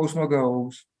seams, no posts, no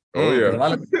goals. Oh, yeah. If I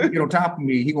let him get on top of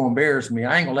me, he going to embarrass me.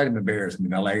 I ain't going to let him embarrass me.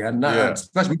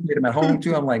 Especially we played him at home,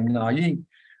 too. I'm like, no, I ain't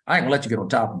going to let you get on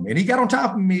top of me. And he got on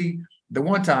top of me the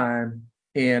one time,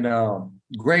 and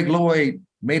Greg Lloyd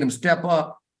made him step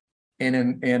up,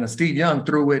 and Steve Young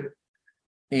threw it,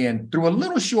 and threw a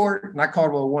little short, and I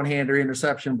called it a one-hander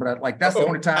interception, but that's the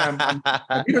only time.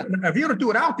 If he would have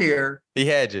threw it out there. He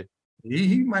had you.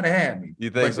 He might have had me. You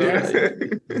think so?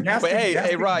 But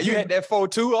hey, Rod, you had that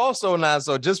 4-2 also now.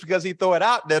 So just because he throw it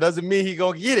out there doesn't mean he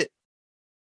gonna get it.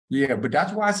 Yeah, but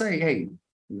that's why I say, hey,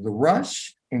 the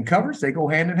rush and coverage, they go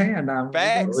hand in hand now.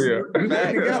 Facts.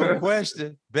 No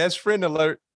question. Best friend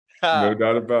alert. No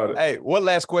doubt about it. Hey, one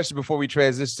last question before we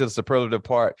transition to the superlative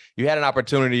part. You had an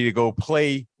opportunity to go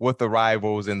play with the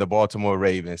rivals in the Baltimore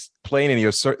Ravens, playing in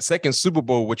your second Super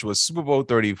Bowl, which was Super Bowl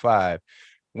 35.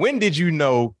 When did you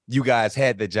know you guys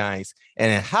had the Giants,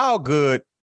 and how good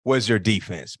was your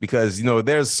defense? Because,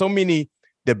 there's so many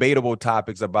debatable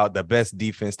topics about the best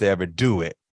defense to ever do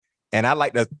it. And I'd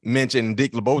like to mention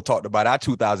Dick LeBeau talked about our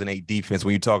 2008 defense.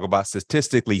 When you talk about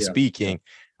statistically speaking,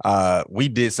 we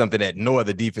did something that no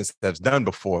other defense has done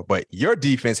before. But your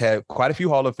defense had quite a few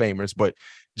Hall of Famers. But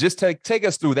just take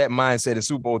us through that mindset in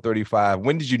Super Bowl 35.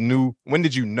 When did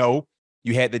you know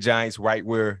you had the Giants right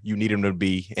where you need them to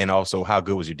be, and also how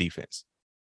good was your defense?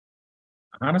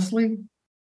 Honestly,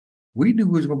 we knew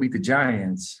we was going to beat the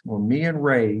Giants when me and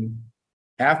Ray,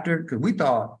 because we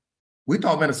thought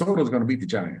Minnesota was going to beat the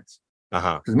Giants.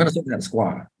 Because Minnesota had a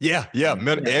squad. Yeah.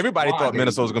 Everybody thought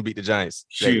Minnesota was going to beat the Giants.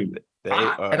 And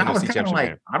I was kind of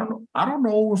like, I don't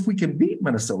know if we can beat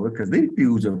Minnesota, because these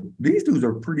dudes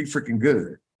are pretty freaking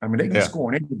good. I mean, they can score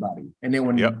on anybody. And then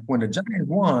when the Giants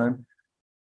won,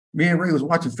 me and Ray was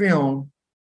watching film.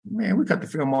 Man, we cut the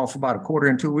film off about a quarter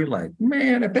into. We're like,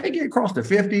 man, if they get across the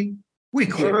 50, we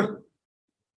quit.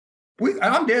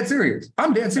 I'm dead serious.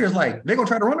 Like, they're gonna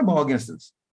try to run the ball against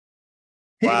us.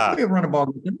 He didn't run the ball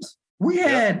against us. We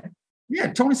had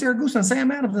Tony Siragusa and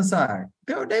Sam Adams inside.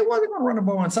 They wasn't gonna run the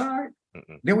ball inside.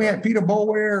 Then we had Peter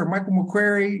Boulware, Michael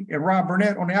McQuarrie, and Rob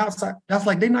Burnett on the outside. That's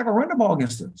like, they're not gonna run the ball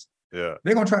against us. Yeah.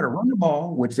 They're going to try to run the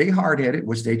ball, which they hard-headed,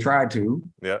 which they tried to.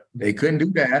 Yeah. They couldn't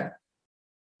do that.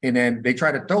 And then they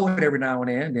tried to throw it every now and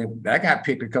then. And that got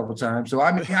picked a couple of times. So,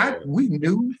 I mean, we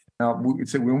knew. So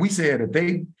when we said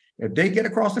if they get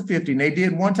across the 50, and they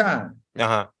did one time.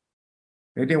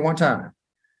 They did one time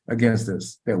against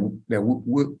us, that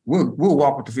we'll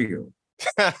walk with the field.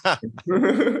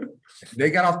 They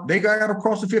got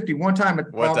across the 50 one time at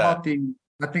about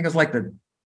I think it's like the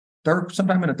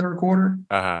sometime in the third quarter.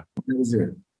 That was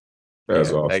it.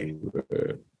 That's awesome.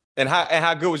 And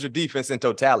how good was your defense in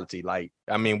totality? Like,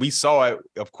 I mean, we saw it,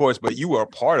 of course, but you were a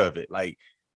part of it. Like,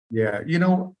 yeah,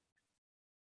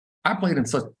 I played in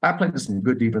some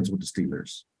good defense with the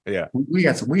Steelers. Yeah, we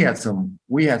had some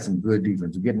good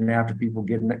defense, getting after people,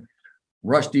 getting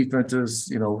rush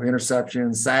defenses,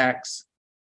 interceptions, sacks.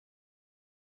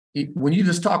 When you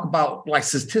just talk about like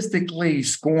statistically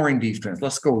scoring defense,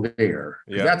 let's go there.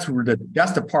 Yeah. That's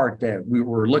the part that we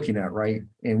were looking at, right?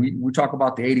 And we talk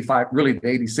about the 85, really the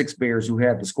 86 Bears, who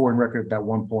had the scoring record at that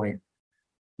one point.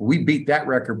 We beat that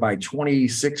record by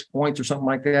 26 points or something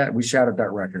like that. We shattered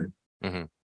that record. Mm-hmm.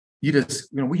 We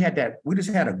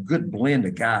just had a good blend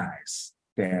of guys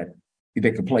that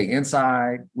they could play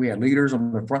inside. We had leaders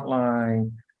on the front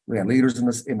line. We had leaders in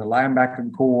the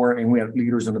linebacker core, and we had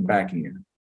leaders in the back end.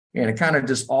 And it kind of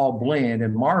just all blend.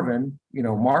 And Marvin,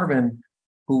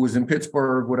 who was in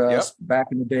Pittsburgh with us back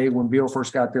in the day when Bill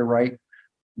first got there, right?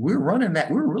 We were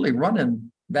really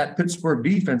running that Pittsburgh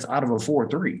defense out of a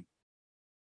 4-3.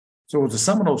 So it was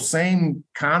some of those same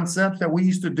concepts that we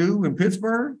used to do in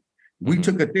Pittsburgh. We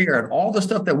took it there. And all the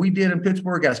stuff that we did in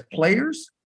Pittsburgh as players,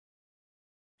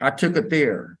 I took it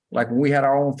there. Like when we had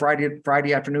our own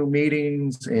Friday afternoon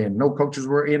meetings and no coaches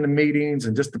were in the meetings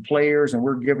and just the players, and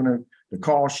we're giving the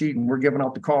call sheet and we're giving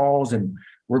out the calls and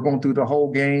we're going through the whole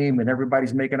game and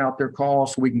everybody's making out their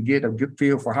calls so we can get a good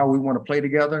feel for how we want to play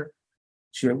together.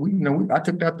 Shit, I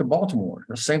took that to Baltimore.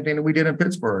 The same thing that we did in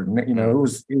Pittsburgh. And, it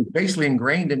was basically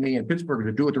ingrained in me in Pittsburgh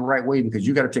to do it the right way because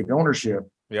you got to take ownership.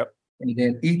 Yep. And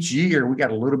then each year we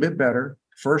got a little bit better.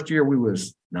 First year we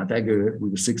was not that good. We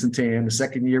were 6-10. The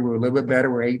second year we were a little bit better.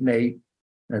 We're 8-8.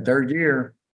 And the third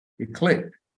year it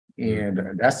clicked.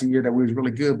 And that's the year that we was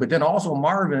really good. But then also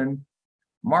Marvin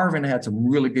had some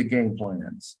really good game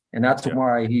plans. And that's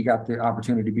why he got the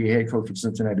opportunity to be a head coach of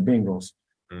Cincinnati Bengals.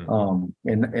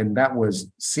 And that was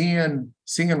seeing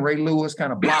Ray Lewis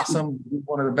kind of blossom,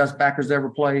 one of the best backers to ever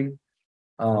play.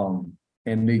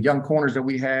 And the young corners that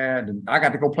we had, and I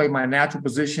got to go play my natural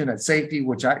position at safety,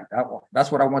 which I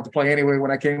that's what I wanted to play anyway when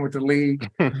I came with the league.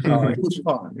 It was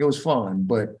fun. It was fun,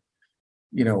 but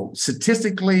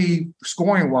statistically,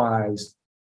 scoring wise,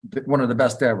 one of the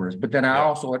best ever. But then I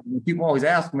also, people always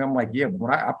ask me, I'm like, but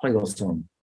when I play those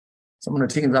some of the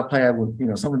teams I played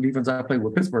with, some of the defense I played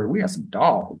with Pittsburgh, we had some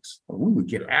dogs. We would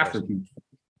get after people.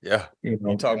 Yeah.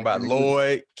 You're talking about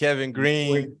Lloyd, Kevin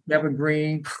Green.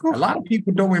 A lot of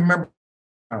people don't remember.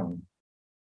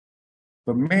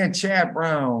 But man, Chad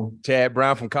Brown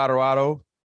from Colorado.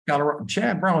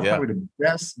 Chad Brown was probably the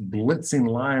best blitzing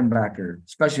linebacker,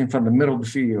 especially from the middle of the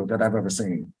field that I've ever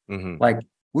seen. Mm-hmm. Like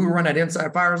we were running that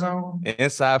inside fire zone.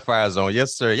 Inside fire zone,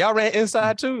 yes, sir. Y'all ran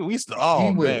inside too. We used to.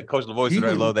 Man, Coach LeBeau used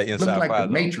to love that inside like fire the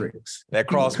zone. Matrix. That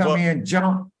cross come in,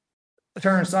 jump,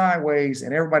 turn sideways,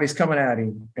 and everybody's coming at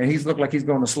him, and he's looked like he's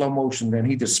going to slow motion. Then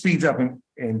he just speeds up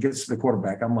and gets to the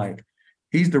quarterback. I'm like,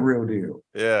 he's the real deal.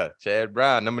 Yeah, Chad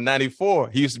Brown, number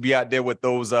 94. He used to be out there with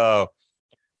those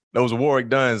Warwick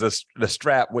Dunns, the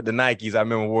strap with the Nikes. I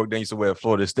remember Warwick Dunn used to wear at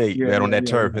Florida State. We had on that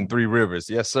turf in Three Rivers.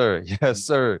 Yes, sir. Yes,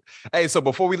 sir. Hey, so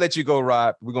before we let you go,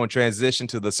 Rob, we're going to transition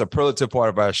to the superlative part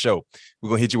of our show. We're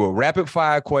going to hit you with rapid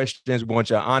fire questions. We want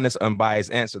your honest,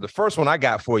 unbiased answer. The first one I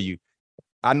got for you,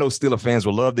 I know Steeler fans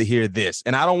will love to hear this,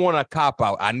 and I don't want to cop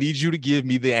out. I need you to give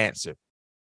me the answer.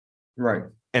 Right.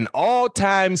 An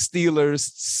all-time Steelers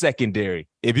secondary.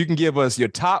 If you can give us your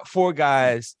top 4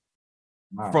 guys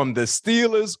from the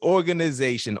Steelers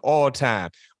organization all time,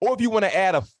 or if you want to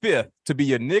add a 5th to be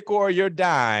your nickel or your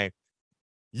dime,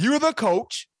 you're the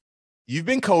coach. You've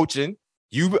been coaching.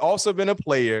 You've also been a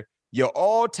player. Your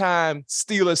all-time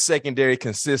Steelers secondary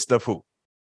consists of who?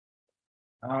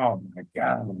 Oh my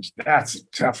gosh, that's a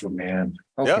tough one, man.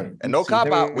 Okay, yeah, and no cop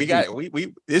out. We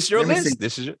it's your list.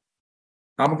 This is your.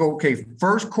 I'm gonna go. Okay,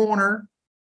 first corner,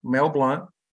 Mel Blount.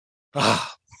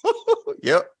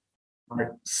 Yep. All right.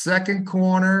 Second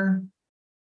corner,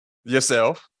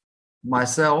 yourself.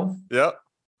 Myself. Yep.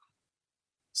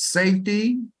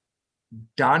 Safety,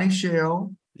 Donnie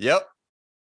Shell. Yep.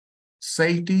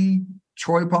 Safety,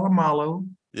 Troy Polamalu.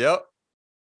 Yep.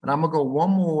 And I'm gonna go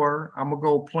one more. I'm gonna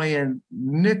go playing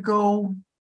nickel.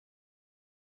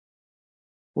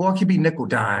 Well, it could be nickel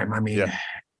dime. I mean,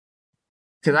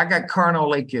 because I got Carnell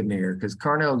Lake in there because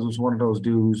Carnell was one of those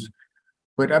dudes.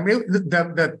 But I mean,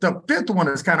 the 5th one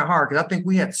is kind of hard because I think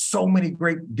we had so many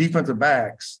great defensive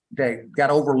backs that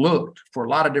got overlooked for a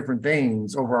lot of different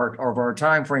things over our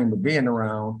time frame of being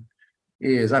around.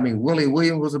 Willie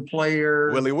Williams was a player.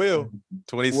 Willie Will,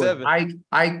 27.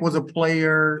 Ike was a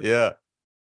player. Yeah.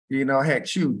 Heck,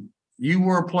 shoot, you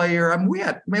were a player. I mean,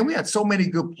 we had so many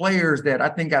good players that I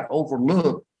think got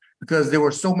overlooked because there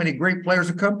were so many great players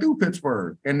who come through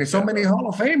Pittsburgh, and there's so many Hall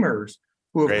of Famers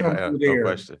who have come through there. No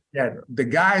question. Yeah, the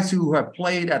guys who have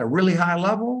played at a really high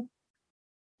level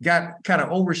got kind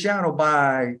of overshadowed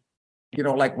by,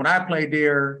 like when I played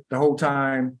there the whole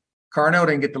time, Carnell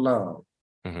didn't get the love.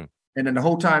 Mm-hmm. And then the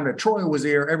whole time that Troy was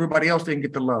there, everybody else didn't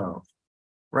get the love.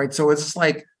 Right. So it's just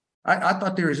like, I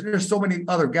thought there's so many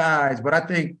other guys, but I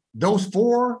think those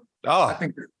 4, I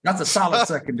think that's a solid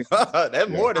secondary. That's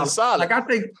more than solid. Like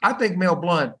I think Mel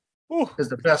Blount is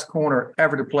the best corner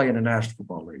ever to play in the National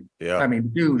Football League. Yeah. I mean,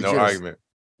 dude, no argument.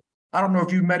 I don't know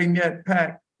if you met him yet,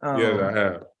 Pat. Yeah, I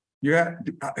have. Yeah,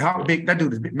 how big that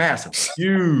dude is? Massive,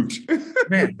 Huge.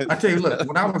 man. I tell you, look,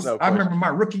 when I remember my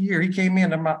rookie year, he came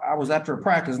in and I was after a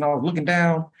practice and I was looking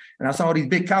down and I saw these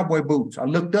big cowboy boots. I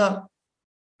looked up,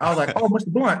 I was like, "Oh, Mr.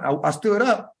 Blunt!" I stood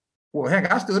up. Well,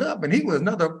 heck, I stood up and he was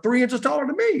another 3 inches taller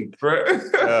than me. Right.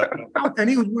 And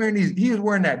he was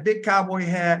wearing that big cowboy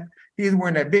hat. He was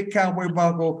wearing that big cowboy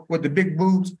buckle with the big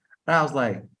boots. And I was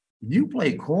like, "You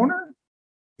play corner?"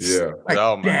 Yeah. Like,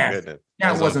 oh my goodness,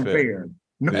 that wasn't fair.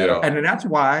 No, Yeah. And that's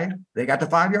why they got the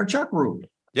 5-yard chuck rule.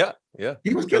 Yeah.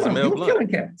 He was killing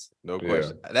cats. No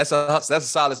question. That's a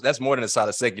solid. That's more than a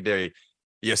solid secondary.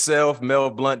 Yourself,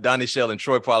 Mel Blunt, Donnie Shell, and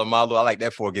Troy Polamalu. I like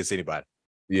that for against anybody.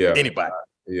 Yeah. Anybody.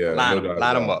 Yeah. Line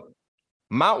them up.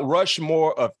 Mount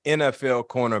Rushmore of NFL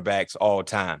cornerbacks all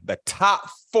time. The top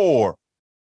 4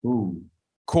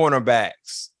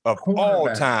 cornerbacks of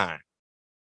all time.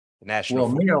 National.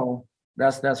 Well, Mel,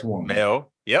 that's one.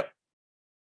 Mel. Yep.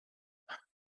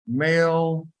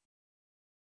 Male,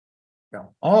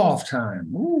 off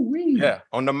time. Ooh-wee. Yeah,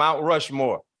 on the Mount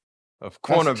Rushmore of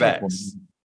cornerbacks.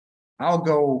 I'm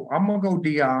gonna go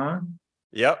Dion.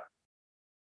 Yep.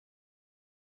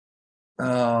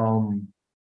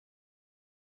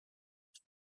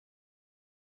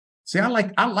 See, I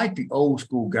like the old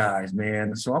school guys,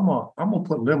 man. So I'm gonna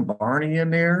put Lim Barney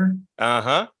in there.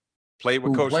 Played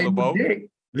with Coach LeBeau.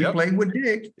 He played with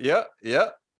Dick. Yep.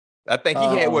 I think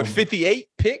he had 58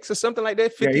 picks or something like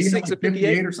that, 56 or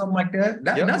 58 or something like that.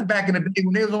 That's back in the day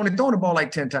when they was only throwing the ball like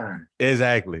 10 times.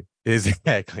 Exactly. I'm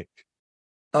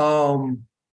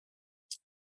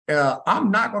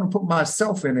not going to put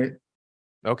myself in it.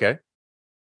 Okay.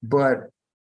 But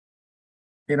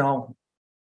because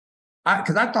I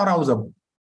thought I was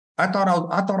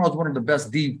one of the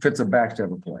best defensive backs to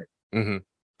ever play. Mm-hmm.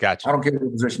 Gotcha. I don't care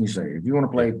what position you say. If you want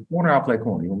to play corner, I'll play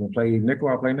corner. You want me to play nickel,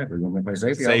 I'll play nickel. You want me to play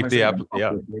safety?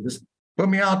 Just put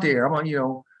me out there. I'm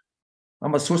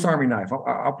a Swiss Army knife.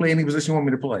 I'll play any position you want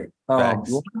me to play.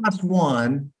 Last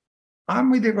one,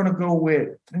 I'm either going to go with,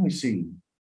 let me see.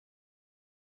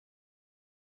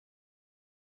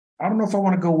 I don't know if I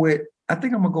want to go with, I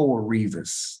think I'm going to go with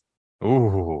Revis.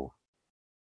 Ooh,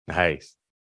 nice.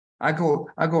 I go.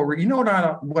 You know what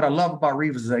I love about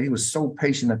Revis is that he was so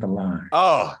patient at the line.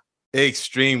 Oh,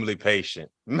 extremely patient,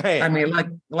 man. I mean,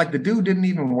 like the dude didn't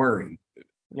even worry.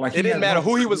 Like it didn't matter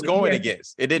who he was going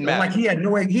against. It didn't matter. Like he had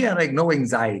no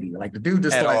anxiety. Like the dude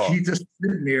just he's just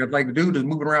sitting there. Like the dude is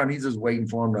moving around. He's just waiting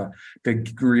for him to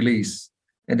release,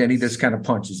 and then he just kind of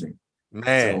punches him.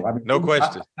 Man, so, no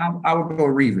question. I would go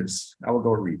Revis.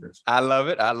 I love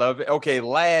it. Okay,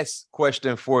 last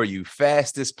question for you.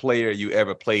 Fastest player you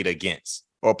ever played against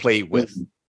or played with?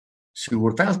 Shoot,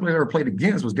 the fastest player I ever played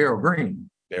against was Darryl Green.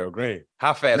 Darryl Green.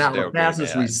 How fast now, is Darryl Green? The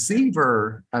fastest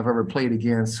receiver I've ever played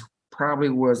against probably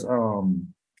was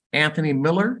Anthony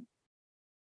Miller.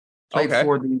 Played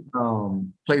for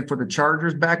the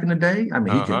Chargers back in the day. I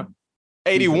mean, he can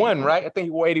 81, right? I think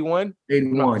he wore 81.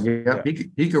 81, yeah.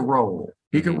 He could roll.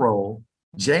 He could roll.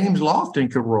 James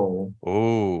Lofton could roll.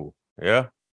 Oh, yeah.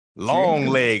 Long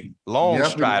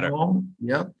strider.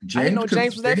 Yep. I didn't know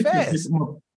James was that fast.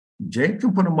 James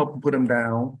can put him up and put him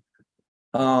down.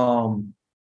 Trying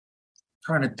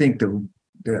to think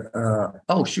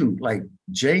like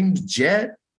James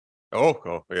Jett.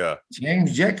 Oh, yeah.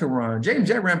 James Jett can run. James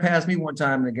Jett ran past me one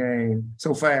time in the game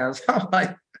so fast. I'm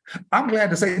like, I'm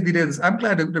glad the safety didn't. I'm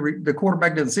glad the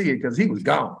quarterback didn't see it because he was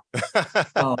gone.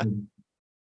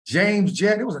 James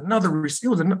Jett. It was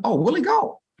Willie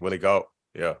Gault. Willie Gault.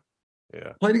 Yeah.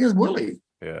 Played against Willie.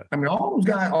 Yeah. I mean, all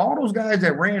those guys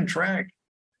that ran track,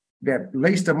 that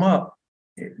laced them up.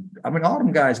 I mean, all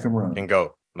them guys can run. Can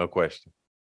go. No question.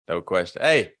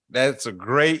 Hey, that's a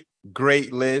great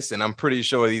list, and I'm pretty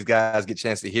sure these guys get a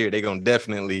chance to hear it. They're going to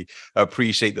definitely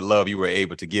appreciate the love you were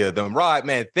able to give them. Rod,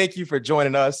 man, thank you for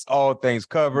joining us. All things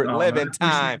covered.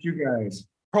 11-time you guys.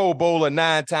 Pro Bowler,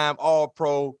 9-time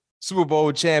All-Pro, Super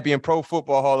Bowl champion, Pro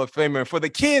Football Hall of Famer. And for the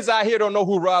kids out here don't know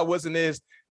who Rod Woodson is,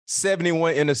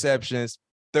 71 interceptions,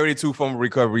 32 fumble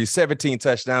recoveries, 17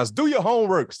 touchdowns. Do your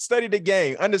homework, study the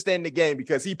game, understand the game,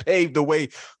 because he paved the way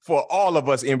for all of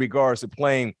us in regards to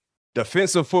playing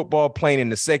defensive football, playing in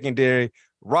the secondary.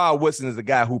 Rod Woodson is the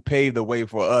guy who paved the way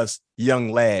for us young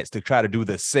lads to try to do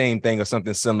the same thing or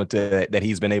something similar to that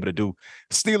he's been able to do.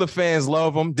 Steeler fans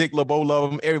love him. Dick LeBeau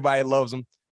love him. Everybody loves him.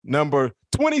 Number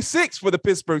 26 for the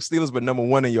Pittsburgh Steelers, but number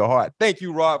 1 in your heart. Thank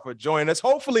you, Rod, for joining us.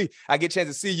 Hopefully, I get a chance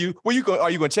to see you. Are you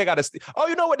going to check out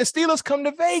you know what? The Steelers come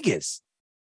to Vegas.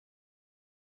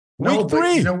 No, Week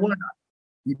 3. You know what?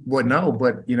 Well, no,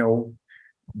 but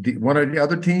one of the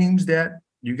other teams that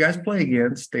you guys play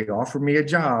against, they offered me a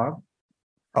job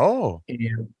Oh.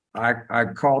 And I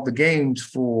called the games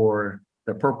for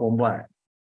the purple and black.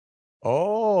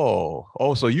 Oh,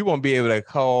 so you won't be able to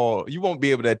call, you won't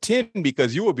be able to attend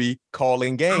because you will be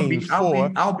calling games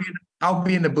I'll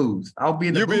be in the booth. I'll be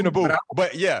in the You'll booth. be in the booth.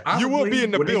 But yeah, you will be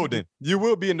in the building. You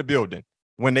will be in the building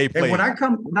when they play. And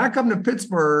when I come to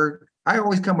Pittsburgh, I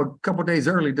always come a couple days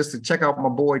early just to check out my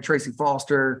boy Tracy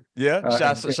Foster. Yeah,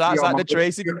 shouts out to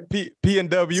Tracy,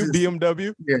 P&W,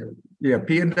 BMW. Yeah,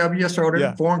 P&W, yes, sir.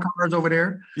 Yeah. Foreign cars over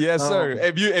there. Yes, sir.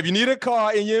 If you need a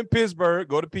car and you're in Pittsburgh,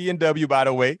 go to P&W, by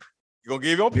the way. You're going to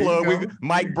give you a plug.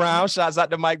 Mike Brown, shouts out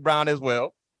to Mike Brown as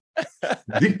well.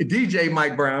 DJ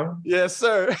Mike Brown. Yes,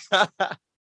 sir.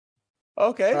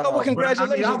 Okay. Well,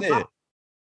 congratulations. I've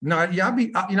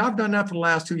done that for the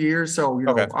last 2 years. So,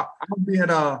 Okay. I'll be at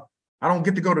I don't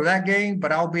get to go to that game,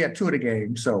 but I'll be at 2 of the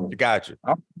games. So Got you.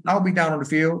 I'll be down on the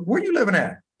field. Where you living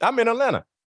at? I'm in Atlanta.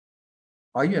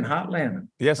 Are you in Hot Atlanta?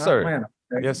 Yes, Hot sir. Atlanta.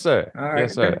 Okay. Yes, sir. All right.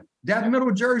 Yes, sir. That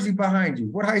middle jersey behind you.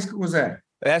 What high school was that?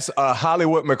 That's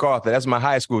Hollywood MacArthur. That's my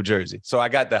high school jersey. So I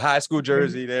got the high school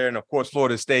jersey there, and of course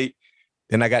Florida State.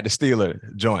 Then I got the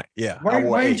Steeler joint. Yeah.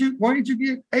 Why did you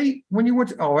get 8 when you went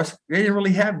to? They didn't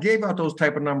really gave out those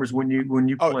type of numbers when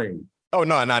you played. Oh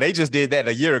no, they just did that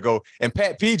a year ago. And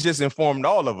Pat P just informed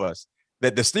all of us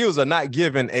that the Steelers are not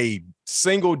giving a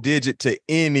single digit to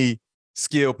any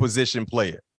skill position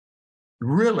player.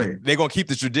 Really? They're gonna keep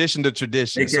the tradition.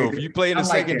 So if you play in the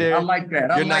secondary, I like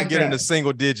that. You're not getting a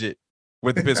single digit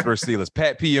with the Pittsburgh Steelers.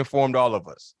 Pat P informed all of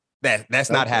us. That's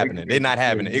not happening. They're not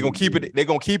having it. They're gonna keep it. They're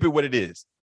gonna keep it what it is.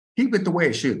 Keep it the way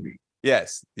it should be.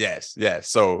 Yes.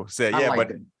 So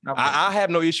I have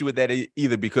no issue with that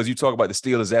either, because you talk about the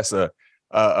Steelers. That's a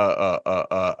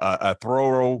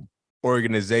thorough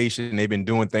organization. They've been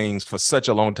doing things for such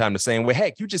a long time. The same way.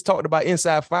 Heck, you just talked about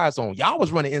inside fire zone. Y'all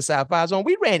was running inside fire zone.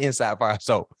 We ran inside fire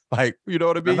zone. Like, you know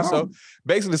what I mean? So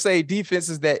basically, say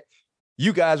defenses that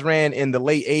you guys ran in the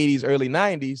late 80s, early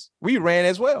 90s, we ran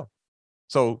as well.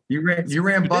 So you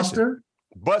ran Buster?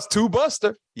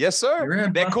 Buster. Yes,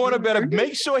 sir. That corner better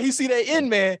make sure he see that end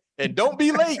man and don't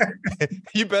be late.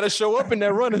 You better show up in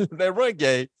that run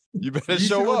game. You better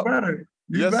show up.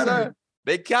 Yes, sir.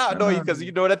 They count though, because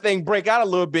that thing break out a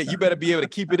little bit. You better be able to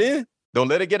keep it in. Don't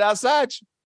let it get outside you.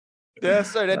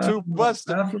 Yes, sir. That 2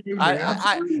 Buster. Absolutely.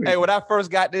 Hey, when I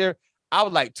first got there, I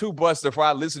was like 2 Buster for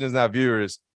our listeners and our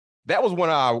viewers. That was one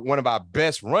of our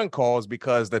best run calls,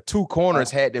 because the 2 corners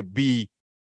had to be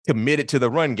committed to the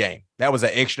run game. That was an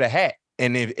extra hat.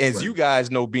 And as you guys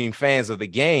know, being fans of the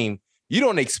game, you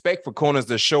don't expect for corners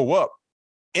to show up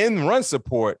in run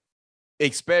support,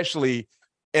 especially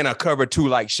in a cover 2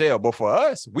 like shell. But for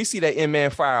us, we see that end man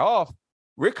fire off,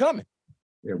 we're coming.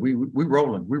 Yeah, we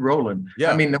rolling.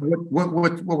 Yeah. I mean, what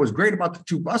was great about the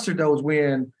 2 Buster though is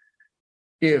when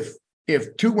if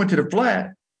 2 went to the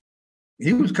flat,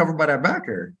 he was covered by that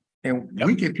backer. And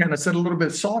we could kind of sit a little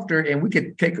bit softer, and we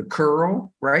could take a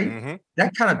curl, right? Mm-hmm.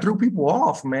 That kind of threw people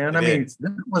off, man. I mean,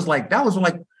 that was like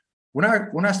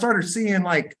when I started seeing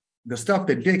like the stuff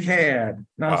that Dick had,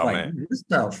 and I was this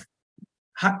stuff,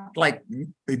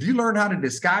 if you learn how to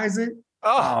disguise it,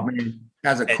 man,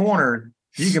 as a corner,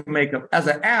 you can as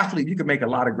an athlete, you can make a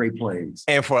lot of great plays.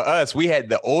 And for us, we had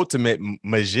the ultimate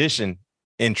magician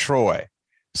in Troy.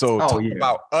 So talk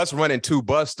about us running 2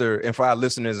 Buster, and for our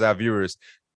listeners, our viewers,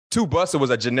 2 Buster was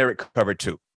a generic cover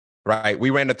 2, right? We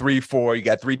ran the 3-4. You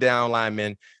got 3 down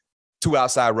linemen, 2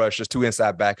 outside rushers, 2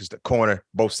 inside backers, the corner,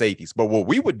 both safeties. But what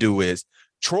we would do is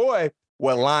Troy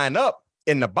would line up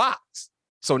in the box.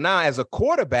 So now as a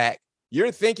quarterback,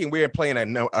 you're thinking we're playing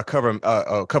a cover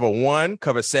 1,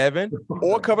 cover 7,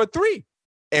 or cover 3.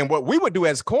 And what we would do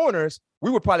as corners,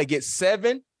 we would probably get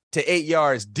 7 to 8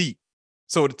 yards deep.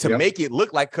 So to make it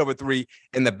look like cover 3,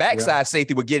 and the backside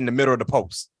safety would get in the middle of the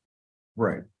post.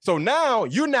 Right. So now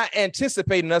you're not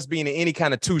anticipating us being in any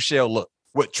kind of 2 shell look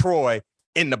with Troy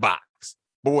in the box.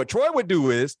 But what Troy would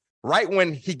do is, right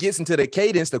when he gets into the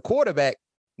cadence, the quarterback,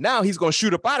 now he's going to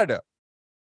shoot up out of there.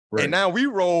 Right. And now we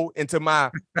roll into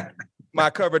my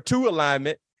cover 2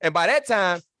 alignment. And by that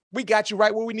time, we got you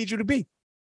right where we need you to be.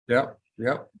 Yep.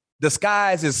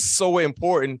 Disguise is so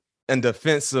important in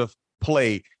defensive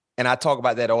play. And I talk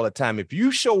about that all the time. If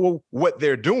you show what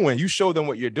they're doing, you show them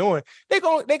what you're doing, they're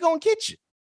gonna get you.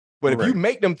 But if you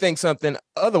make them think something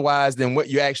otherwise than what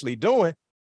you're actually doing,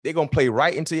 they're gonna play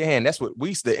right into your hand. That's what we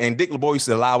used to, and Dick LeBeau used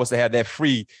to allow us to have that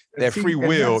free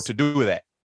will to do that.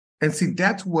 And see,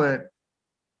 that's what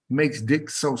makes Dick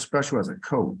so special as a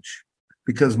coach,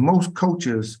 because most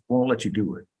coaches won't let you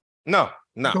do it. No.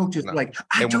 Coaches like,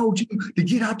 I told you to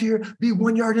get out there, be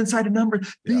 1 yard inside the number,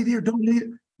 be there, don't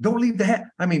leave. Don't leave the hat.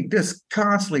 I mean, this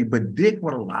constantly, but Dick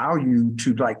would allow you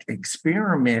to like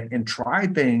experiment and try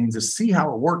things to see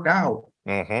how it worked out.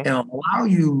 And allow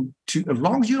you to, as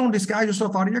long as you don't disguise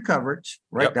yourself out of your coverage,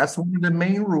 right? Yep. That's one of the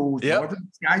main rules. You don't have to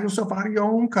disguise yourself out of your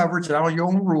own coverage and out of your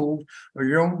own rules or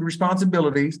your own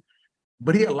responsibilities.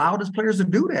 But he allowed his players to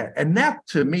do that. And that,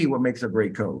 to me, what makes a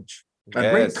great coach.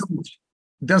 A great coach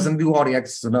doesn't do all the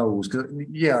X's and O's. Because,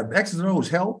 the X's and O's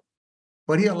help,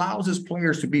 but he allows his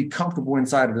players to be comfortable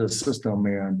inside of the system,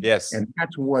 man. Yes. And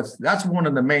that's one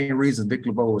of the main reasons Dick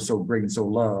LeBeau is so great and so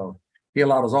loved. He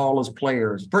allowed all his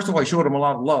players. First of all, he showed them a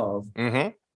lot of love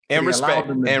and respect.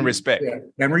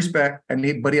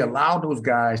 But he allowed those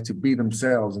guys to be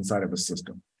themselves inside of a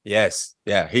system. Yes,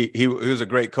 yeah. He was a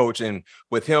great coach, and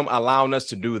with him allowing us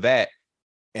to do that,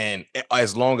 and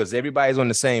as long as everybody's on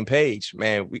the same page,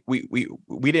 man,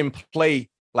 we didn't play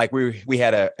like we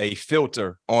had a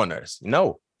filter on us.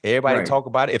 No, everybody talk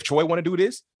about it. If Troy want to do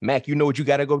this, Mac, you know what you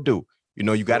got to go do. You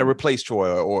know, you got to replace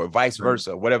Troy or vice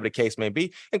versa, whatever the case may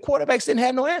be. And quarterbacks didn't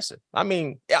have no answer. I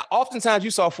mean, oftentimes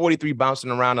you saw 43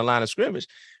 bouncing around the line of scrimmage,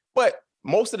 but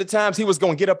most of the times he was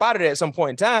going to get up out of there at some point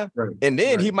in time. Right. And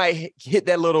then he might hit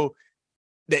that little,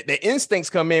 the instincts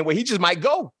come in where he just might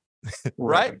go,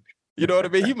 right? You know what I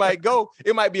mean? He might go.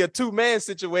 It might be a two-man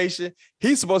situation.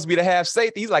 He's supposed to be the half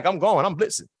safety. He's like, I'm going. I'm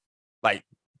blitzing. Like,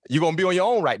 you're going to be on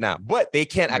your own right now. But they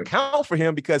can't account for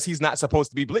him because he's not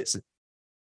supposed to be blitzing.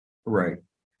 Right.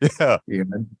 Yeah.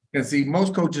 And see,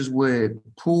 most coaches would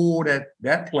pull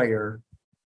that player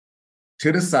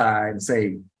to the side and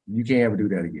say, you can't ever do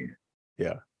that again.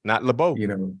 Yeah. Not LeBeau. You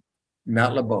know,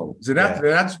 not LeBeau. So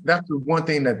that's the one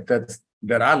thing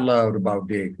that I loved about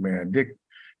Dick, man. Dick,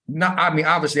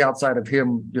 obviously outside of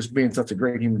him just being such a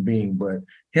great human being, but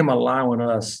him allowing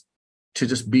us to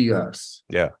just be us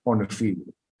on the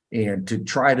field and to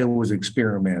try those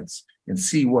experiments and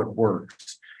see what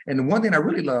works. And the one thing I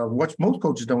really love, what most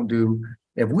coaches don't do,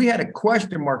 if we had a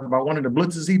question mark about one of the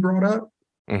blitzes he brought up,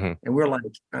 and we're like,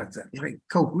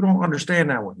 Coach, we don't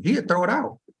understand that one. He'd throw it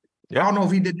out. Yeah. I don't know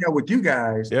if he did that with you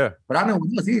guys, but I know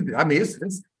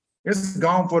it's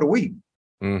gone for the week.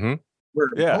 Where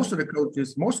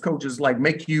most coaches like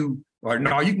make you, or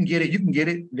no, you can get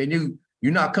it. Then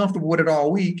you're not comfortable with it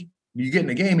all week. You get in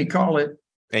the game, you call it.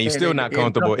 And you're still not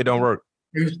comfortable. It don't work.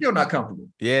 You're still not comfortable.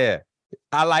 Yeah.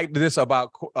 I like this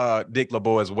about Dick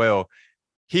LeBeau as well.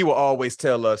 He will always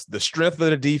tell us the strength of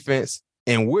the defense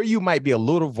and where you might be a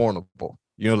little vulnerable.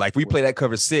 You know, like we play that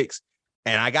cover 6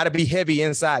 and I got to be heavy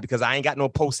inside because I ain't got no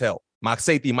post help. My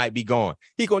safety might be gone.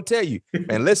 He going to tell you,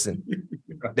 man, listen,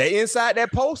 they inside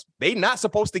that post, they not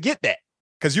supposed to get that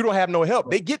because you don't have no help.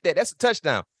 They get that. That's a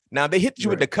touchdown. Now they hit you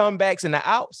with the comebacks and the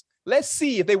outs. Let's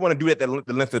see if they want to do that at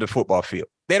the length of the football field.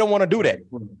 They don't want to do that.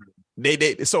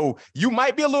 So you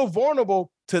might be a little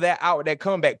vulnerable to that out, that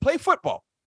comeback. Play football.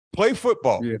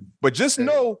 Yeah. But just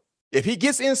know if he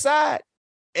gets inside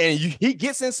and he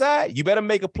gets inside, you better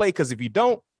make a play because if you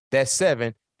don't, that's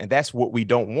 7, and that's what we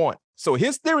don't want. So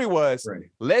his theory was,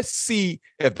 let's see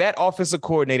if that offensive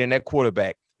coordinator and that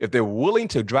quarterback, if they're willing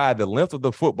to drive the length of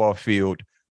the football field,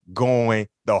 doing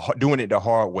it the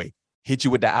hard way. Hit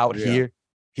you with the out here.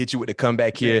 Hit you with the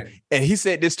comeback here. And he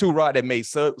said this too, Rod, that made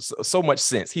so much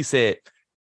sense. He said,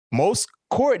 most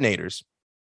coordinators,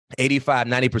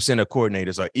 85-90% of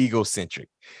coordinators are egocentric.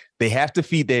 They have to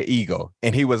feed their ego.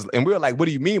 And we were like, what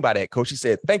do you mean by that, Coach? He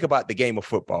said, think about the game of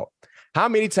football. How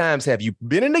many times have you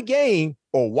been in the game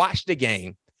or watched the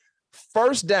game,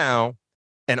 first down,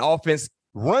 an offense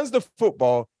runs the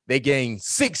football, they gain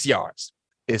 6 yards.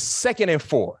 It's 2nd and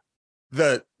 4.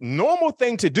 The normal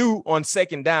thing to do on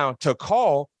 2nd down to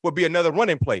call would be another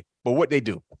running play. But what they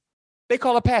do, they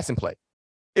call a passing play.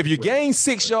 If you gain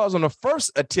 6 yards on the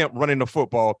first attempt running the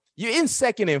football, you're in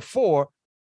 2nd and 4,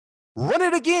 run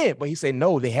it again. But he said,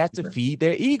 no, they have to feed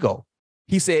their ego.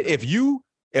 He said,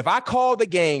 if I call the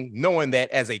game knowing that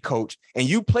as a coach and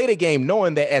you play the game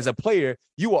knowing that as a player,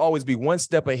 you will always be one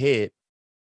step ahead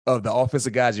of the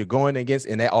offensive guys you're going against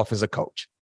and that offensive coach.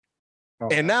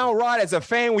 And now, Rod, as a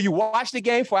fan, when you watch the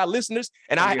game for our listeners,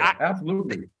 and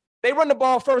absolutely, they run the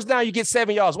ball first down, you get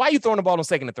 7 yards. Why are you throwing the ball on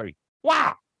 2nd and 3?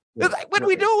 Wow. Like, what are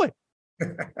we doing?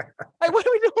 Like, what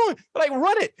are we doing? Like,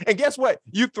 run it. And guess what?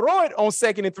 You throw it on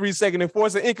 2nd and 3, 2nd and 4,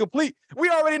 it's an incomplete. We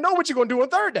already know what you're going to do on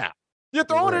 3rd down. You're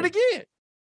throwing it again.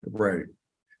 Right.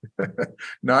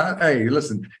 No, hey,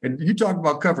 listen, and you talk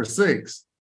about cover 6.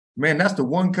 Man, that's the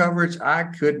one coverage I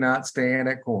could not stand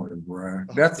at corner, bro.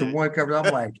 That's the one coverage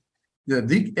I'm like,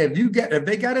 if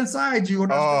they got inside you on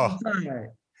the side,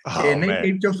 and they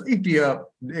ate your safety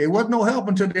up, it wasn't no help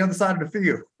until the other side of the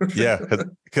field. Yeah,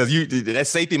 because that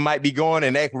safety might be going,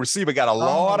 and that receiver got a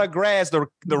lot of grass to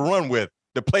run with.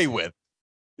 to play with.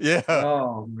 Yeah.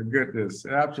 Oh my goodness.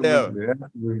 Absolutely. Yeah.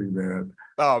 Absolutely, man.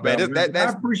 Oh man, I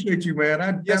appreciate you, man.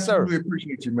 I yes, absolutely sir.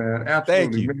 appreciate you, man. Absolutely.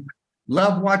 Thank you. Man.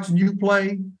 Love watching you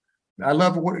play. I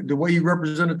love the way you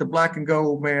represented the black and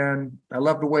gold, man. I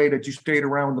love the way that you stayed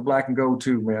around the black and gold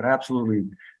too, man. Absolutely.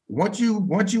 Once you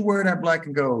wear that black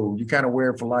and gold, you kind of wear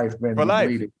it for life, man. For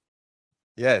life.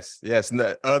 Yes. And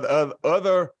the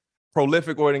other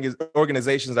prolific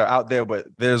organizations are out there, but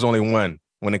there's only one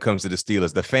when it comes to the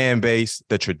Steelers. The fan base,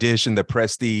 the tradition, the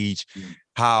prestige,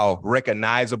 how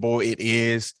recognizable it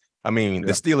is. I mean,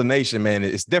 the Steeler Nation, man,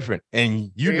 it's different.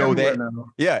 And you know that. Now.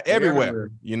 Yeah, everywhere.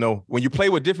 You know, when you play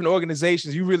with different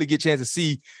organizations, you really get a chance to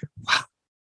see, wow.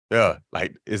 Yeah,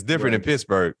 like it's different in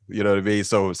Pittsburgh. You know what I mean?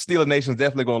 So Steeler Nation's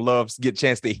definitely going to love to get a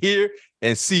chance to hear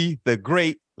and see the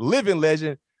great living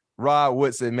legend, Rod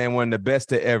Woodson, man, one of the best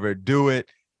to ever do it.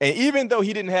 And even though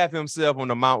he didn't have himself on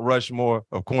the Mount Rushmore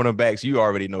of cornerbacks, you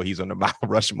already know he's on the Mount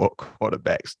Rushmore of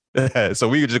cornerbacks. So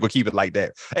we just going to keep it like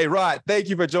that. Hey, Rod, thank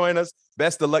you for joining us.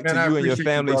 Best of luck to you and your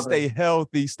family. Stay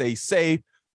healthy, stay safe.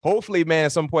 Hopefully, man,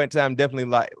 at some point in time,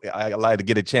 definitely I'd like to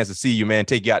get a chance to see you, man,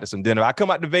 take you out to some dinner. I come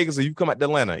out to Vegas or you come out to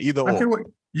Atlanta, either or.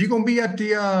 You going to be at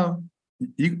the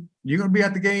you going to be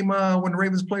at the game when the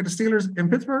Ravens play the Steelers in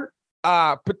Pittsburgh?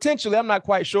 Potentially. I'm not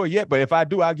quite sure yet, but if I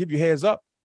do, I'll give you a heads up.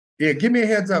 Yeah, give me a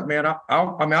heads up, man. I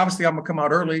mean, obviously, I'm gonna come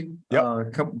out early.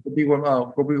 Yep. Come be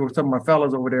with some of my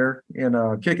fellas over there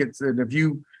and kick it. And if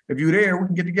you there, we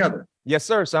can get together. Yes,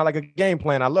 sir. Sound like a game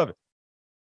plan. I love it.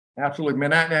 Absolutely,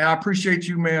 man. I appreciate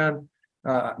you, man.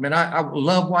 Man, I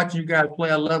love watching you guys play.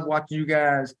 I love watching you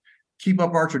guys keep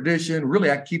up our tradition.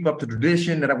 Really, I keep up the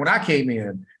tradition that when I came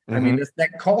in. I mean, it's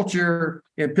that culture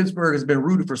in Pittsburgh has been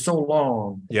rooted for so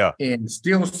long. Yeah. And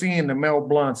still seeing the Mel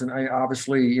Blunts, and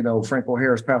obviously, you know, Franco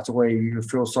Harris passed away. You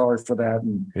feel sorry for that.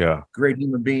 And great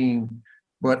human being.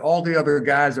 But all the other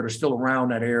guys that are still around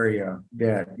that area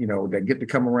that, you know, that get to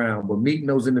come around, but meeting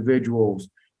those individuals,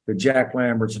 the Jack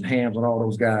Lamberts and Hams and all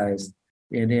those guys,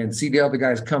 and then see the other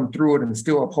guys come through it and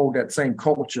still uphold that same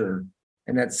culture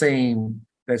and that same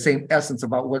essence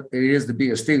about what it is to be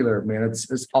a Steeler, man.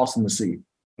 It's awesome to see.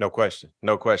 No question.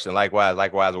 Likewise.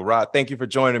 Well, Rod, thank you for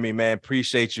joining me, man.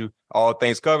 Appreciate you. All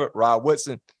things covered. Rod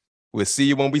Woodson. We'll see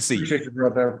you when we see you. Appreciate you,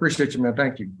 brother. Appreciate you, man.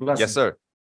 Thank you. Bless yes, sir.